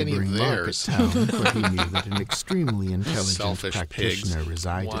drink any of neighboring market theirs. town, where he knew that an extremely intelligent Selfish practitioner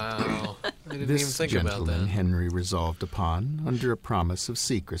resided. Wow. I didn't even This think about gentleman that. Henry resolved upon, under a promise of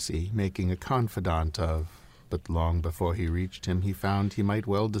secrecy, making a confidant of. But long before he reached him, he found he might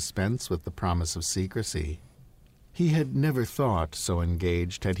well dispense with the promise of secrecy. He had never thought, so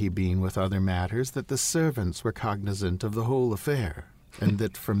engaged had he been with other matters, that the servants were cognizant of the whole affair, and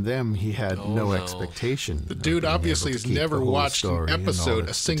that from them he had Oh, no no. expectation. The dude obviously has never watched an episode,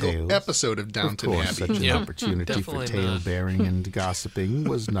 a single episode of Of Downton course, Abbey. such an Yeah, opportunity for definitely tale-bearing and gossiping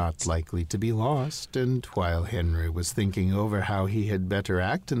was not likely to be lost, and while Henry was thinking over how he had better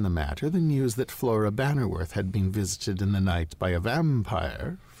act in the matter, the news that Flora Bannerworth had been visited in the night by a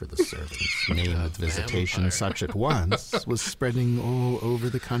vampire, for the servants named visitation vampire. such at once, was spreading all over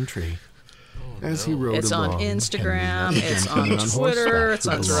the country. As he rode It's on along, Instagram, Henry met a it's gentleman on horseback Twitter, who it's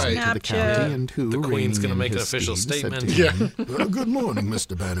on belonged to the Snapchat. county and who, The Queen's reining gonna in make an his official steed, said to statement. him, Good morning,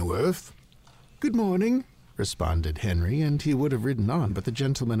 Mr. Bannerworth. Good morning, responded Henry, and he would have ridden on, but the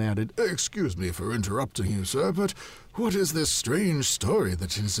gentleman added, Excuse me for interrupting you, sir, but what is this strange story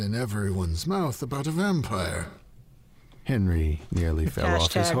that is in everyone's mouth about a vampire? Henry nearly fell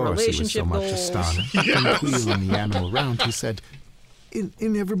off his Hashtag horse. He was so relationship much goals. astonished. And wheeling the animal round, he said, In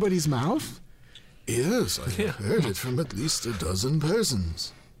everybody's mouth? Yes, I have heard it from at least a dozen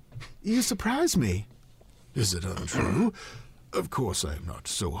persons. You surprise me. Is it untrue? Of course, I am not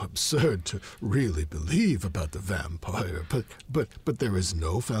so absurd to really believe about the vampire, but there is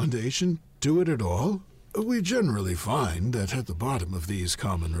no foundation to it at all? We generally find that at the bottom of these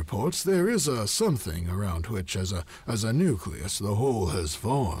common reports there is a something around which, as a nucleus, the whole has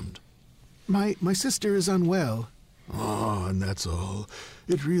formed. My sister is unwell. Oh, and that's all.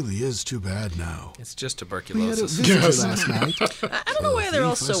 It really is too bad now. It's just We had a tuberculosis. visitor last night. I don't know why they're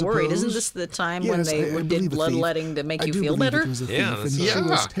all thief, I so worried. Isn't suppose? this the time when Yes, they I did believe a thief. bloodletting to make I you do feel believe better? It was a Yeah, thief, that's and she right.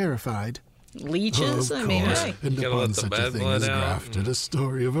 was terrified. Leeches? Of I mean, course. hey. And Gotta let upon the such a bad thing blood is out. grafted a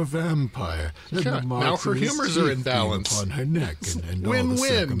story of a vampire. And Yeah, the now marks her of his humors are in teeth being balance. upon her neck and all the Win-win.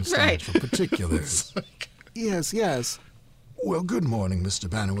 circumstantial particulars. Yes. Well, good morning, Mr.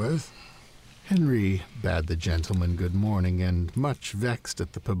 Bannerworth. Henry bade the gentleman good morning, and much vexed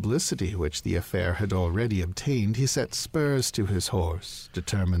at the publicity which the affair had already obtained, he set spurs to his horse,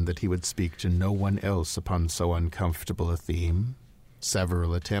 determined that he would speak to no one else upon so uncomfortable a theme.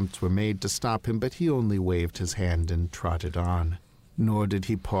 Several attempts were made to stop him, but he only waved his hand and trotted on. Nor did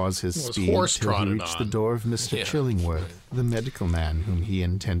he pause his Well, his speed horse till he trotted reached on. the door of Mr. Yeah, Chillingworth, the medical man whom he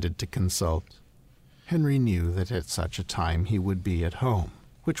intended to consult. Henry knew that at such a time he would be at home,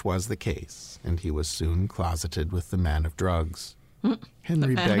 which was the case, and he was soon closeted with the man of drugs.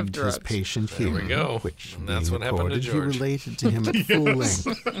 Henry man of begged his drugs. patient There we hearing, go. which, And that's being what happened to accorded, he George. related to him at full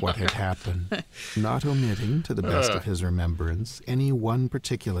length what had happened, not omitting, to the best of his remembrance, any one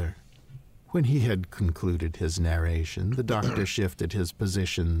particular. When he had concluded his narration, the doctor shifted his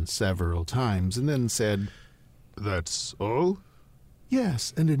position several times and then said, That's all?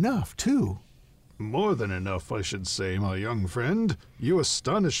 Yes, and enough, too. More than enough, I should say, my young friend. You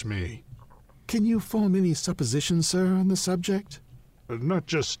astonish me. Can you form any supposition, sir, on the subject? Not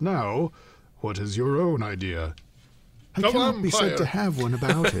just now. What is your own idea? I A cannot be said vampire. to have one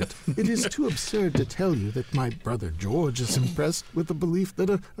about it. It is too absurd to tell you that my brother George is impressed with the belief that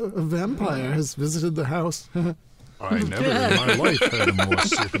a vampire has visited the house. I never in my life heard a more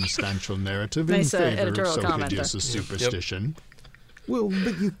circumstantial narrative in Nice, favor of editorial so comment hideous there. a superstition. Well,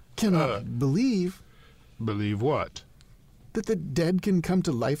 but you cannot believe Believe what? that the dead can come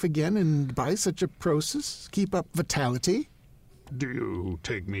to life again and by such a process keep up vitality? Do you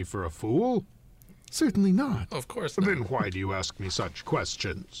take me for a fool? Certainly not. Of course not. Then why do you ask me such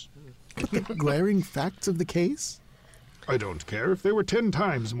questions? But the glaring facts of the case? I don't care. If they were 10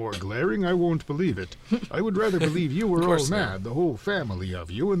 times more glaring, I won't believe it. I would rather believe you were all course not. mad, the whole family of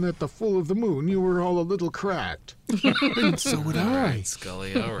you, and that the full of the moon you were all a little cracked. And so would All I. right,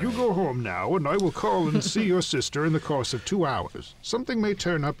 Scully, all right. You go home now, and I will call and see your sister in the course of 2 hours. Something may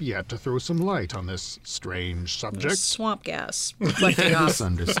turn up yet to throw some light on this strange subject. Swamp gas reflecting off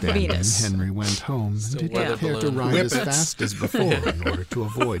Misunderstanding, Venus. Henry went home and did weather not care to balloon. ride as Whippets. fast as before in order to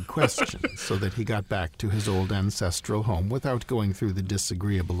avoid questions, so that he got back to his old ancestral home home without going through the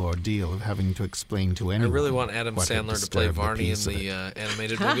disagreeable ordeal of having to explain to anyone. I really want Adam what had Sandler to play disturbed the Varney in peace of the it.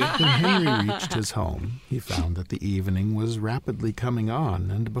 animated movie. When Henry reached his home, he found that the evening was rapidly coming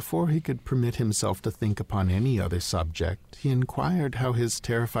on, and before he could permit himself to think upon any other subject, he inquired how his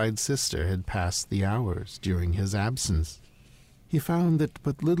terrified sister had passed the hours during his absence. He found that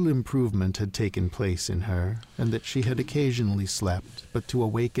but little improvement had taken place in her, and that she had occasionally slept, but to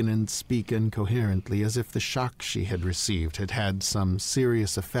awaken and speak incoherently as if the shock she had received had had some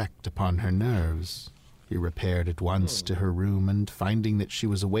serious effect upon her nerves. He repaired at once to her room, and finding that she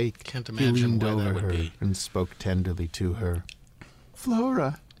was awake, Can't he imagine leaned why that over would her be. and spoke tenderly to her.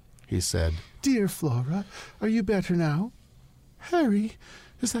 "Flora," he said, "dear Flora, are you better now? Harry,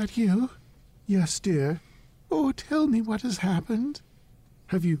 is that you?" "Yes, dear." "Oh, tell me what has happened."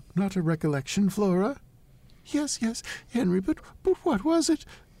 "Have you not a recollection, Flora?" Yes, Henry, but what was it?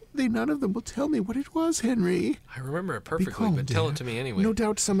 They none of them will tell me what it was, Henry." I remember it "Be perfectly, calm, but tell dear. it to me anyway. No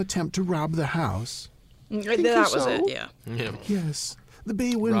doubt some attempt to rob the house." That you was so? it, yeah. Yeah. "Yes. The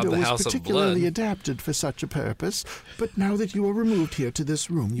bay window the was house of particularly blood. adapted for such a purpose, but now that you are removed here to this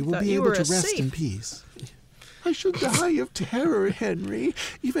room, you will Thought be you able were to a rest safe. in peace." "I should die of terror, Henry.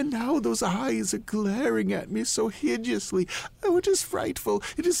 Even now those eyes are glaring at me so hideously. Oh, it is frightful.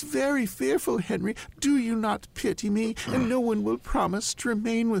 It is very fearful, Henry. Do you not pity me, and no one will promise to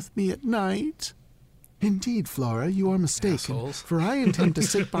remain with me at night?" "Indeed, Flora, you are mistaken, Assholes. for I intend to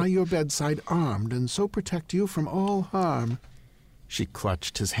sit by your bedside armed, and so protect you from all harm." She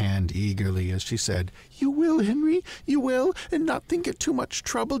clutched his hand eagerly as she said, "You will, Henry? You will, and not think it too much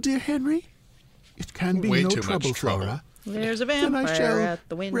trouble, dear Henry?" "It can be Way no too much trouble, trouble. Flora. There's a Then I vampire shall at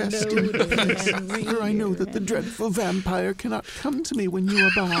the window. rest in dear peace, Henry. for I know that the dreadful vampire cannot come to me when you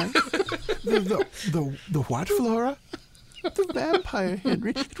are by." The what, Flora?" "The vampire,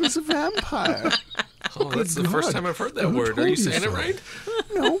 Henry. It was a vampire." Oh, that's the first God. time I've heard that Who word. Are told you you saying it so? right?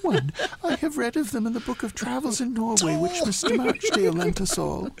 "No one. I have read of them in the Book of Travels in Norway, which Mr. Marchdale lent us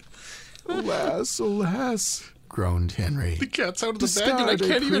all." "Alas, alas," groaned Henry. The cat's out of the bag, and I Discard,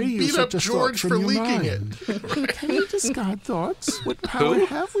 can't pray even you, beat up such a thought George from for your leaking it. mind. "Can we discard thoughts? What power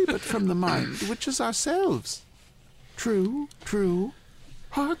have we but from the mind, which is ourselves?" True.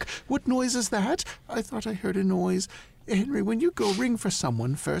 Hark! What noise is that? I thought I heard a noise. Henry, when you go, ring for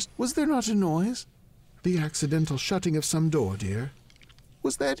someone first. Was there not a noise?" "The accidental shutting of some door, dear."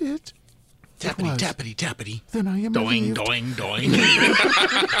 "Was that it?" Tappity, was. tappity, tappity. "Then I am Doing, relieved. doing, doing.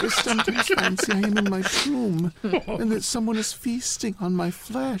 I sometimes fancy I am in my tomb, and that someone is feasting on my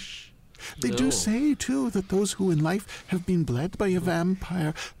flesh. They No. do say, too, that those who in life have been bled by a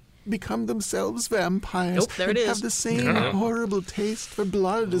vampire become themselves vampires Nope, there and it is. have the same horrible taste for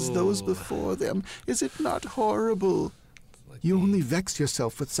blood as those before them. Is it not horrible?" "You only vex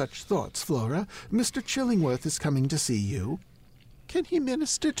yourself with such thoughts, Flora. Mr. Chillingworth is coming to see you." "Can he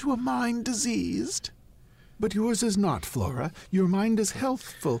minister to a mind diseased?" "But yours is not, Flora. Your mind is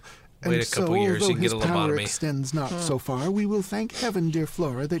healthful. And Wait a couple so, years, although you can get his a power lobotomy. extends not so far, we will thank heaven, dear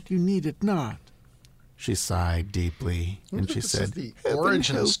Flora, that you need it not." She sighed deeply, and she This is said, the "Heaven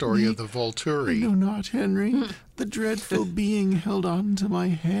origin help story me. of the I Volturi. know not, Henry. The dreadful being held on to my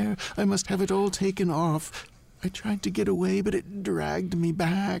hair. I must have it all taken off. I tried to get away, but it dragged me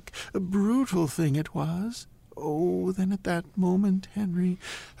back. A brutal thing it was. Oh, then at that moment, Henry,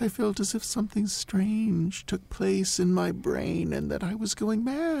 I felt as if something strange took place in my brain and that I was going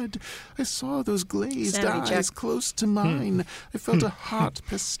mad. I saw those glazed Sanity eyes check. close to mine. I felt a hot,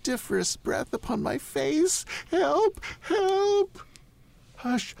 pestiferous breath upon my face. Help! Help!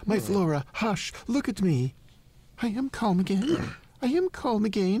 Hush, my Flora, hush. Look at me. I am calm again. I am calm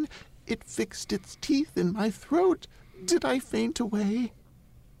again. It fixed its teeth in my throat. Did I faint away?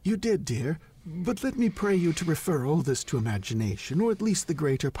 You did, dear. But let me pray you to refer all this to imagination, or at least the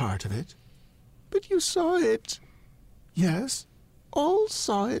greater part of it. But you saw it. Yes, all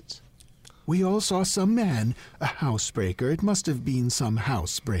saw it. We all saw some man, a housebreaker. It must have been some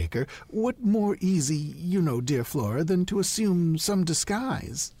housebreaker. What more easy, you know, dear Flora, than to assume some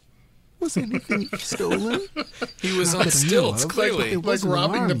disguise? Was anything stolen? He was Not on that I know stilts, of. clearly. It Like was an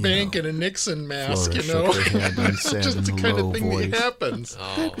robbing the alarm, you bank know. in a Nixon mask, Flora you know? shook her head and said Just the in a kind low of thing voice, that happens.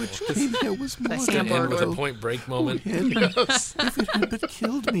 That which came here was more That's than the And with a World. point break Oh, moment. Henry, if it had but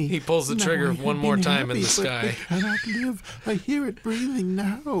killed me. He pulls the now trigger I had one more been time in the happy, but sky. I cannot live. I hear it breathing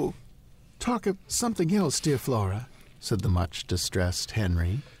now. Talk of something else, dear Flora, said the much distressed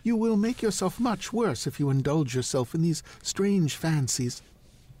Henry. You will make yourself much worse if you indulge yourself in these strange fancies.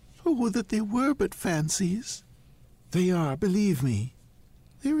 Oh, that they were but fancies. They are, believe me.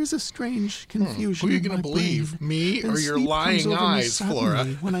 There is a strange confusion Who are you in gonna my believe, brain, me and or your sleep lying comes over me eyes, Flora?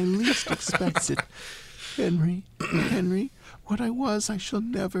 suddenly when I least expect it. Henry, Henry, what I was I shall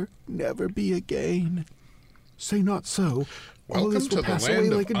never, never be again. Say not so. All Welcome this to will the pass land away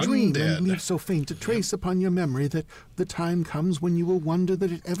of like a dream undead. and leave so faint a trace upon your memory that the time comes when you will wonder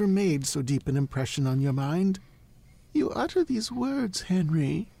that it ever made so deep an impression on your mind. You utter these words,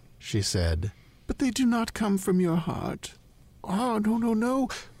 Henry, she said, but they do not come from your heart. Oh, no, no, no.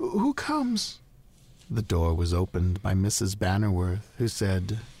 Who comes? The door was opened by Mrs. Bannerworth, who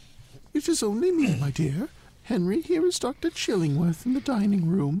said, It is only me, my dear. Henry, here is Dr. Chillingworth in the dining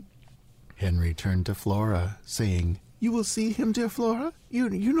room. Henry turned to Flora, saying, You will see him, dear Flora? You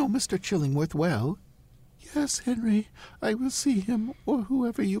know Mr. Chillingworth well. Yes, Henry, I will see him, or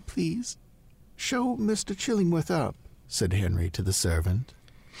whoever you please. Show Mr. Chillingworth up, said Henry to the servant.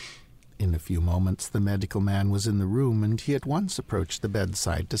 In a few moments the medical man was in the room, and he at once approached the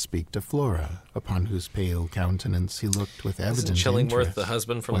bedside to speak to Flora, upon whose pale countenance he looked with evident Chillingworth interest, the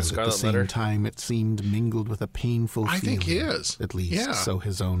husband from while the at the Scarlet same Letter? time it seemed mingled with a painful feeling. I think he is. At least, Yeah. so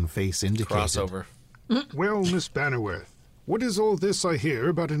his own face indicated. Crossover. Well, Miss Bannerworth, what is all this I hear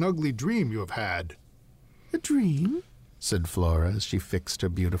about an ugly dream you have had? A dream? Said Flora as she fixed her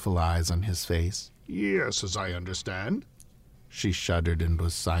beautiful eyes on his face. Yes, as I understand. She shuddered and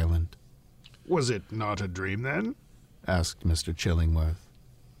was silent. Was it not a dream, then? Asked Mr. Chillingworth.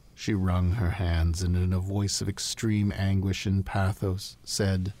 She wrung her hands and in a voice of extreme anguish and pathos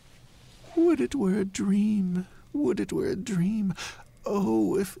said, Would it were a dream! Would it were a dream!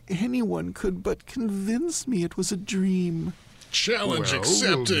 Oh, if anyone could but convince me it was a dream! Challenge Well,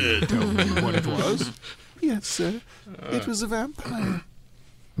 accepted. Tell me what it was. Yes, sir. It was a vampire.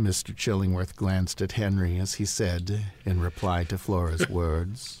 Mr. Chillingworth glanced at Henry as he said, in reply to Flora's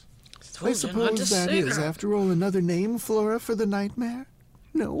words, I suppose that is, after all, another name, Flora, for the nightmare?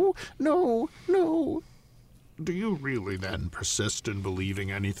 No, no, no. Do you really, then, persist in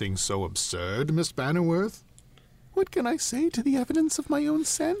believing anything so absurd, Miss Bannerworth? What can I say to the evidence of my own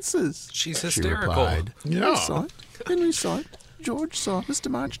senses? She's She hysterical. replied. Yeah. I saw it. Henry saw it. George saw Mr.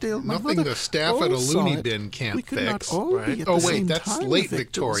 Marchdale. My Nothing mother the staff all at a saw loony it. bin can't We could fix. not all Right. be at Oh, the wait, same that's time late victims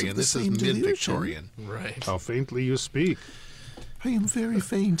Victorian. of the This is same delusion. mid-Victorian. Right. How faintly you speak. I am very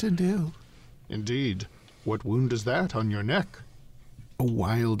faint and ill. Indeed. What wound is that on your neck? A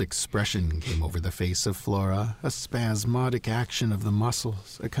wild expression came over the face of Flora, a spasmodic action of the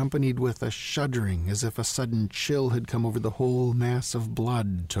muscles, accompanied with a shuddering as if a sudden chill had come over the whole mass of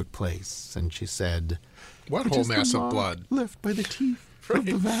blood took place, and she said, What "It whole is the mass of mark blood? left by the teeth of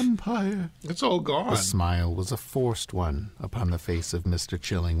the vampire." It's all gone. The smile was a forced one upon the face of Mr.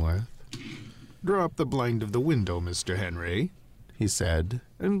 Chillingworth. Draw up the blind of the window, Mr. Henry, He said,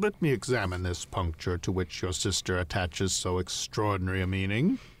 and let me examine this puncture to which your sister attaches so extraordinary a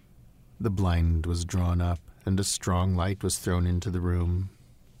meaning. The blind was drawn up, and a strong light was thrown into the room.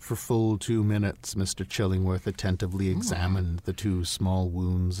 For full 2 minutes, Mr. Chillingworth attentively examined the 2 small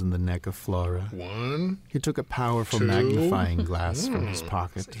wounds in the neck of Flora. One. He took a powerful 2. magnifying glass from his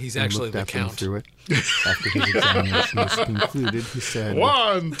pocket. He's and actually looked the at them Count. through it. After his examination was concluded, he said,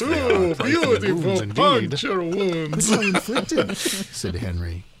 1, 2, wounds beautiful indeed. puncture "But wounds. how inflicted?" said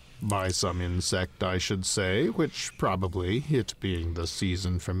Henry. By some insect, I should say, which probably, it being the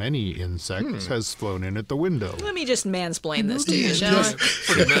season for many insects, has flown in at the window. Let me just mansplain this to you, shall I?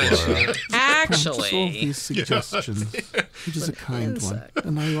 Pretty much. Perhaps all Actually, these suggestions. It is a kind one, insect.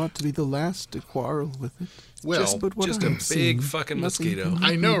 and I ought to be the last to quarrel with it. Well, but what just I a have big seen, fucking nothing mosquito. can I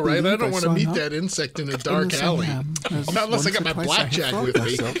make know, me right? I believe don't want to saw meet not that insect in a dark unless I alley. am, as Not unless I once got or my twice blackjack I have with thought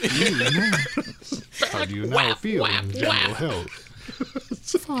me. myself, you know. How do you now feel in general health?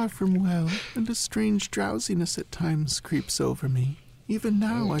 Far from well, and a strange drowsiness at times creeps over me. Even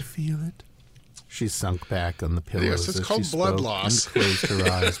now I feel it. She sunk back on the pillows Yes, it's as called she blood spoke loss. and closed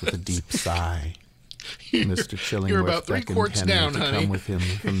her eyes with a deep sigh. Mr. Chillingworth You're about 3 beckoned quarts Henry down, to honey. come with him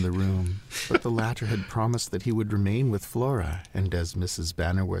from the room, but the latter had promised that he would remain with Flora, and as Mrs.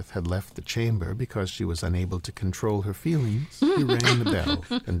 Bannerworth had left the chamber because she was unable to control her feelings, he rang the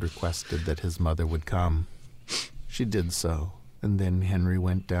bell and requested that his mother would come. She did so, and then Henry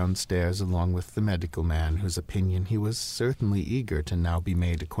went downstairs along with the medical man whose opinion he was certainly eager to now be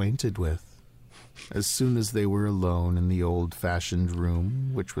made acquainted with. As soon as they were alone in the old-fashioned room,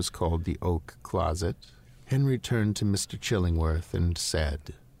 which was called the oak closet, Henry turned to Mr. Chillingworth and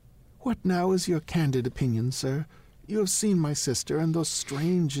said, "What now is your candid opinion, sir? You have seen my sister and those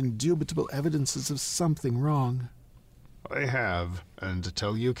strange, indubitable evidences of something wrong." I have, and to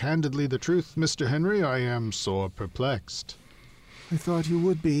tell you candidly the truth, Mr. Henry, I am sore perplexed. "I thought you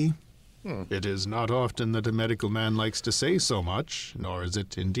would be." It is not often that a medical man likes to say so much, nor is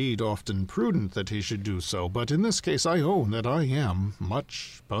it indeed often prudent that he should do so, but in this case I own that I am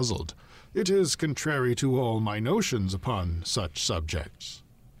much puzzled. It is contrary to all my notions upon such subjects.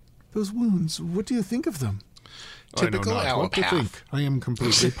 Those wounds, what do you think of them? Typical I know not what to think. I am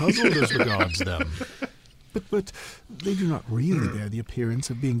completely puzzled as regards them. But they do not really bear the appearance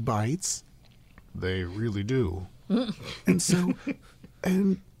of being bites. They really do.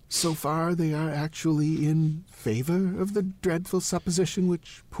 And so far they are actually in favor of the dreadful supposition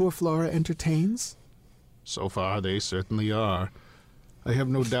which poor Flora entertains? So far they certainly are. I have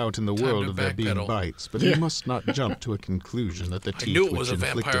no doubt in the world of there being bites, but you must not jump to a conclusion that the teeth which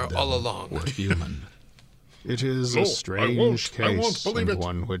inflicted them all along. were human. It is a strange case, and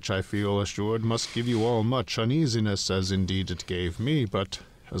one which I feel assured must give you all much uneasiness, as indeed it gave me, but,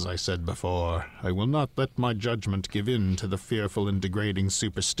 as I said before, I will not let my judgment give in to the fearful and degrading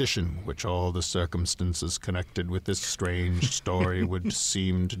superstition which all the circumstances connected with this strange story would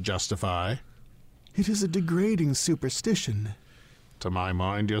seem to justify. It is a degrading superstition. To my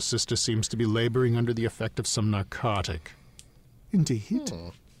mind, your sister seems to be laboring under the effect of some narcotic. Indeed?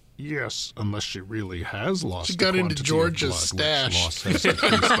 Yes, unless she really has lost She got into George's stash. stash. Which loss has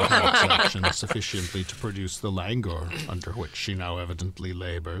increased the heart's action sufficiently to produce the languor under which she now evidently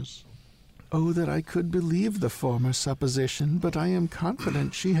labors. Oh, that I could believe the former supposition, but I am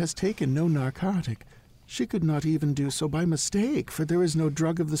confident she has taken no narcotic. She could not even do so by mistake, for there is no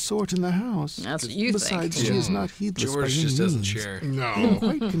drug of the sort in the house. That's what you Besides, think. she is not heedless George by any just doesn't means. share. I am No.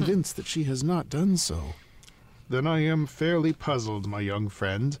 quite convinced that she has not done so. Then I am fairly puzzled, my young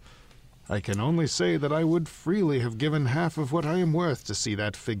friend. I can only say that I would freely have given half of what I am worth to see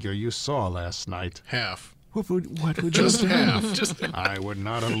that figure you saw last night. Half. What would you Just have done? half. I would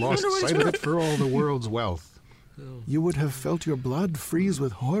not have lost sight of it for all the world's wealth. You would have felt your blood freeze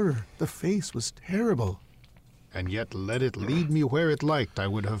with horror. The face was terrible. And yet let it lead me where it liked, I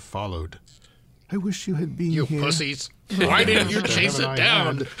would have followed. I wish you had been You here. pussies. Why didn't you chase Heaven it I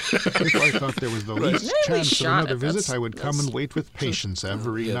down? had. If I thought there was the least Maybe chance of shot another it. visit, That's- I would come and wait with patience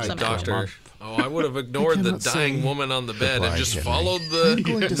every Yeah, night. the for a doctor. month. Oh, I would have ignored the cannot dying say. woman on the bed and Replied just Henry. followed I'm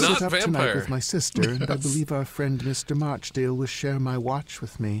going the to not sit up tonight vampire. with my sister, and I believe our friend Mr. Marchdale will share my watch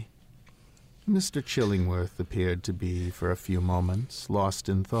with me. Mr. Chillingworth appeared to be, for a few moments, lost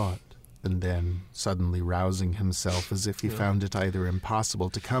in thought, and then, suddenly rousing himself as if he found it either impossible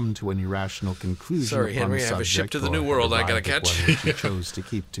to come to any rational conclusion Sorry, upon Henry, the I have a ship subject to the or New World I gotta arrived at catch. one which he chose to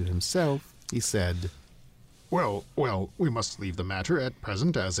keep to himself, he said, Well, we must leave the matter at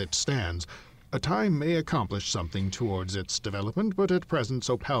present as it stands. A time may accomplish something towards its development, but at present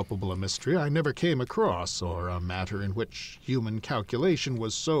so palpable a mystery I never came across, or a matter in which human calculation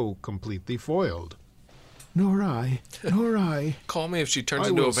was so completely foiled. Nor I. Call me if she turns I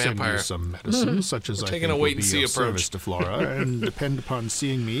into will a send vampire. you some medicine, such as I taking think a will wait be and see of approach. service to Flora, and depend upon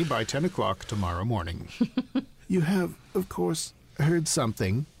seeing me by 10 o'clock tomorrow morning. You have, of course, heard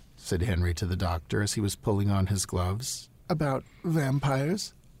something, said Henry to the doctor as he was pulling on his gloves, about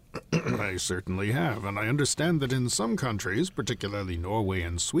vampires? I certainly have, and I understand that in some countries, particularly Norway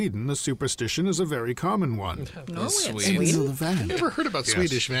and Sweden, the superstition is a very common one. Norway and Swedes. Sweden? Levant. Never heard about Yes.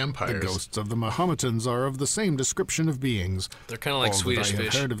 Swedish The vampires. ghosts of the Mahometans are of the same description of beings. They're kind of like All Swedish that I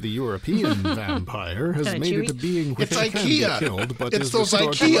have fish. heard of the European vampire has Kinda made it chewy. a being which It's can IKEA. be killed, but It's is those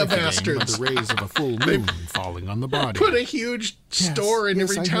restored to IKEA life again bastards. by the rays of a full moon falling on the body. Put a huge store in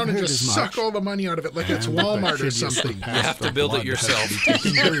yes, every I town have and heard just as suck much. all the money out of it like it's And that Walmart or hideous something. past You have to of build it blood has yourself. to be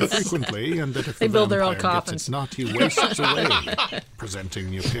taken very frequently, and that if They the build their own vampire gets coffins. it not, he wastes away,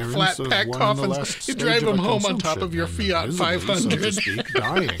 presenting the appearance Flat of pack one coffins. in the last You stage drive of them a home on top consumption of your and Fiat visibly, so to 500. speak,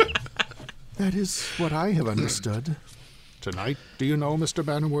 dying. That is what I have understood. Tonight, do you know, Mr.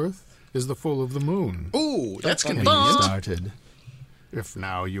 Bannerworth, is the full of the moon. Ooh, that's Henry convenient. started. If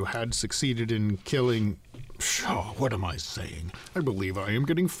now you had succeeded in killing... Pshaw, what am I saying? I believe I am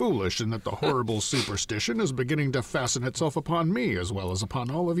getting foolish and that the horrible superstition is beginning to fasten itself upon me as well as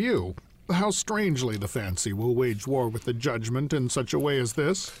upon all of you. How strangely the fancy will wage war with the judgment in such a way as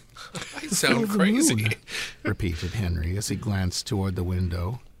this. I sound Full crazy. moon, repeated Henry as he glanced toward the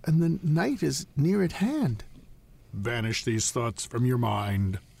window. And the night is near at hand, Banish these thoughts from your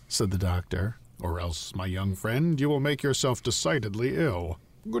mind, said the doctor. or else, my young friend, you will make yourself decidedly ill.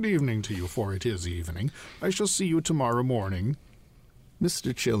 Good evening to you, for it is evening. I shall see you tomorrow morning.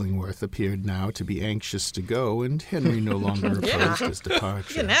 Mr. Chillingworth appeared now to be anxious to go, and Henry no longer opposed his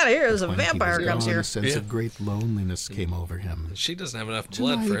departure. Getting out of here as a When he was vampire comes gone, here. A sense Yeah. of great loneliness came over him. She doesn't have enough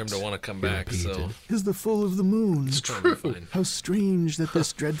blood for him to Tonight, want to come he back, so repeated, is the full of the moon. it's probably fine. How strange that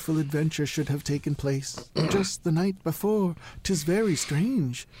this dreadful adventure should have taken place just the night before. 'Tis very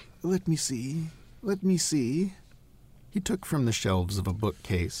strange. Let me see. He took from the shelves of a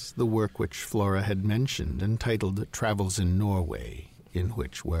bookcase the work which Flora had mentioned, entitled Travels in Norway, in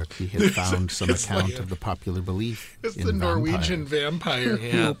which work he had found some account of the popular belief It's in the vampires. Norwegian vampire.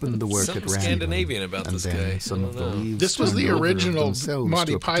 He opened the work Something at random, Scandinavian about and this then guy. some I of the don't know. leaves This was turned the over of original themselves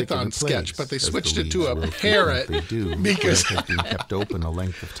Monty to a particular Python sketch, place, but they as the switched it leaves to a will parrot frequently do, because- where it had been kept open a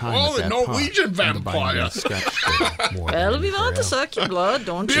length of time Oh, at the that Norwegian part, and the vampire. binder sketched there more Well, than we want to anywhere suck your blood,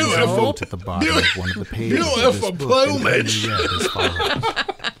 don't you Beautiful. know? note at the bottom of one of the pages of Beautiful this book, and plumage. only read as follows.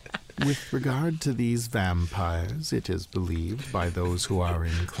 With regard to these vampires, it is believed by those who are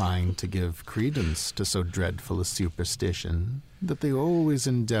inclined to give credence to so dreadful a superstition that they always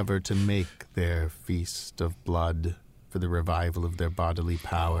endeavor to make their feast of blood for the revival of their bodily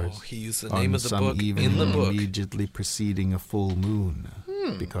powers. Oh, he used the on name of the some book evening in the book. immediately preceding a full moon,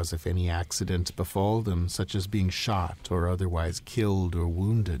 because if any accident befall them, such as being shot or otherwise killed or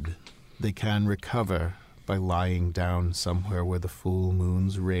wounded, they can recover by lying down somewhere where the full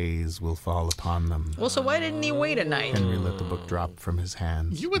moon's rays will fall upon them. Well, so why didn't he wait a night? Henry let the book drop from his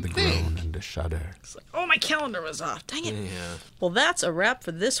hands You with would a groan think. and a shudder. Oh, my calendar was off. Dang it. Yeah. Well, that's a wrap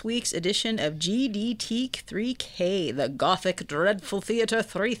for this week's edition of GDT3K, the Gothic Dreadful Theater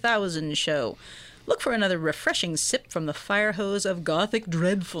 3000 show. Look for another refreshing sip from the fire hose of Gothic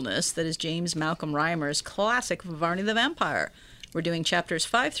dreadfulness that is James Malcolm Reimer's classic Varney the Vampire. We're doing chapters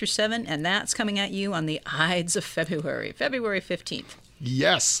 5 through 7, and that's coming at you on the Ides of February, February 15th.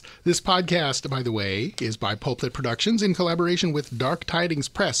 Yes. This podcast, by the way, is by Pulpit Productions in collaboration with Dark Tidings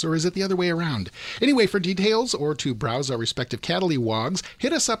Press, or is it the other way around? Anyway, for details or to browse our respective catalywogs,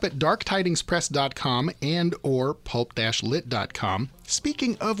 hit us up at darktidingspress.com and or pulp-lit.com.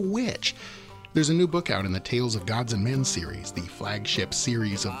 Speaking of which, there's a new book out in the Tales of Gods and Men series, the flagship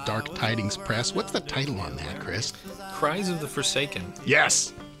series of Dark Tidings Press. What's the title on that, Chris? Cries of the Forsaken.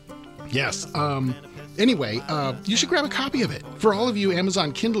 Yes. Anyway, you should grab a copy of it. For all of you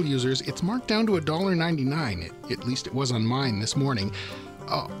Amazon Kindle users, it's marked down to $1.99. At least it was on mine this morning.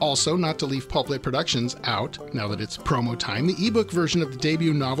 Also, not to leave Pulplit Productions out, now that it's promo time, the ebook version of the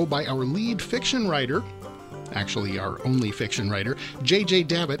debut novel by our lead fiction writer, actually our only fiction writer, J.J.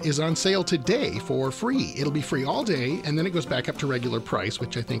 Davitt, is on sale today for free. It'll be free all day, and then it goes back up to regular price,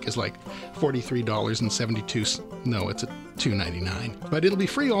 which I think is like $43.72. No, it's $2.99. But it'll be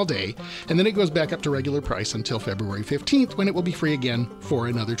free all day, and then it goes back up to regular price until February 15th, when it will be free again for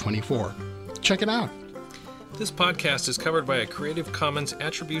another $24. Check it out. This podcast is covered by a Creative Commons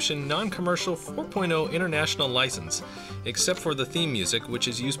Attribution Non-Commercial 4.0 International License, except for the theme music, which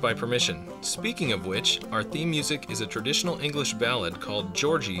is used by permission. Speaking of which, our theme music is a traditional English ballad called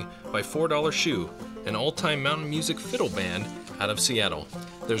Georgie by $4 Shoe, an old-time mountain music fiddle band out of Seattle.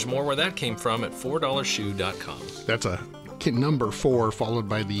 There's more where that came from at $4shoe.com. That's a number 4 followed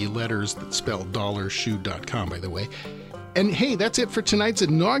by the letters that spell $shoe.com, by the way. And hey, that's it for tonight's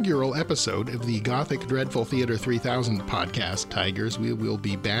inaugural episode of the Gothic Dreadful Theater 3000 podcast, Tigers. We will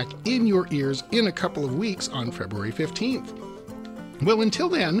be back in your ears in a couple of weeks on February 15th. Well, until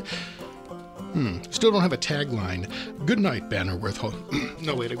then, still don't have a tagline. Good night, Bannerworth Hall.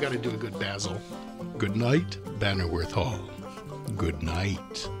 No, wait, I've got to do a good Basil. Good night, Bannerworth Hall. Good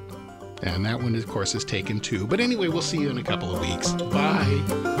night. And that one, of course, is taken too. But anyway, we'll see you in a couple of weeks.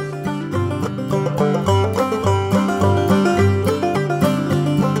 Bye.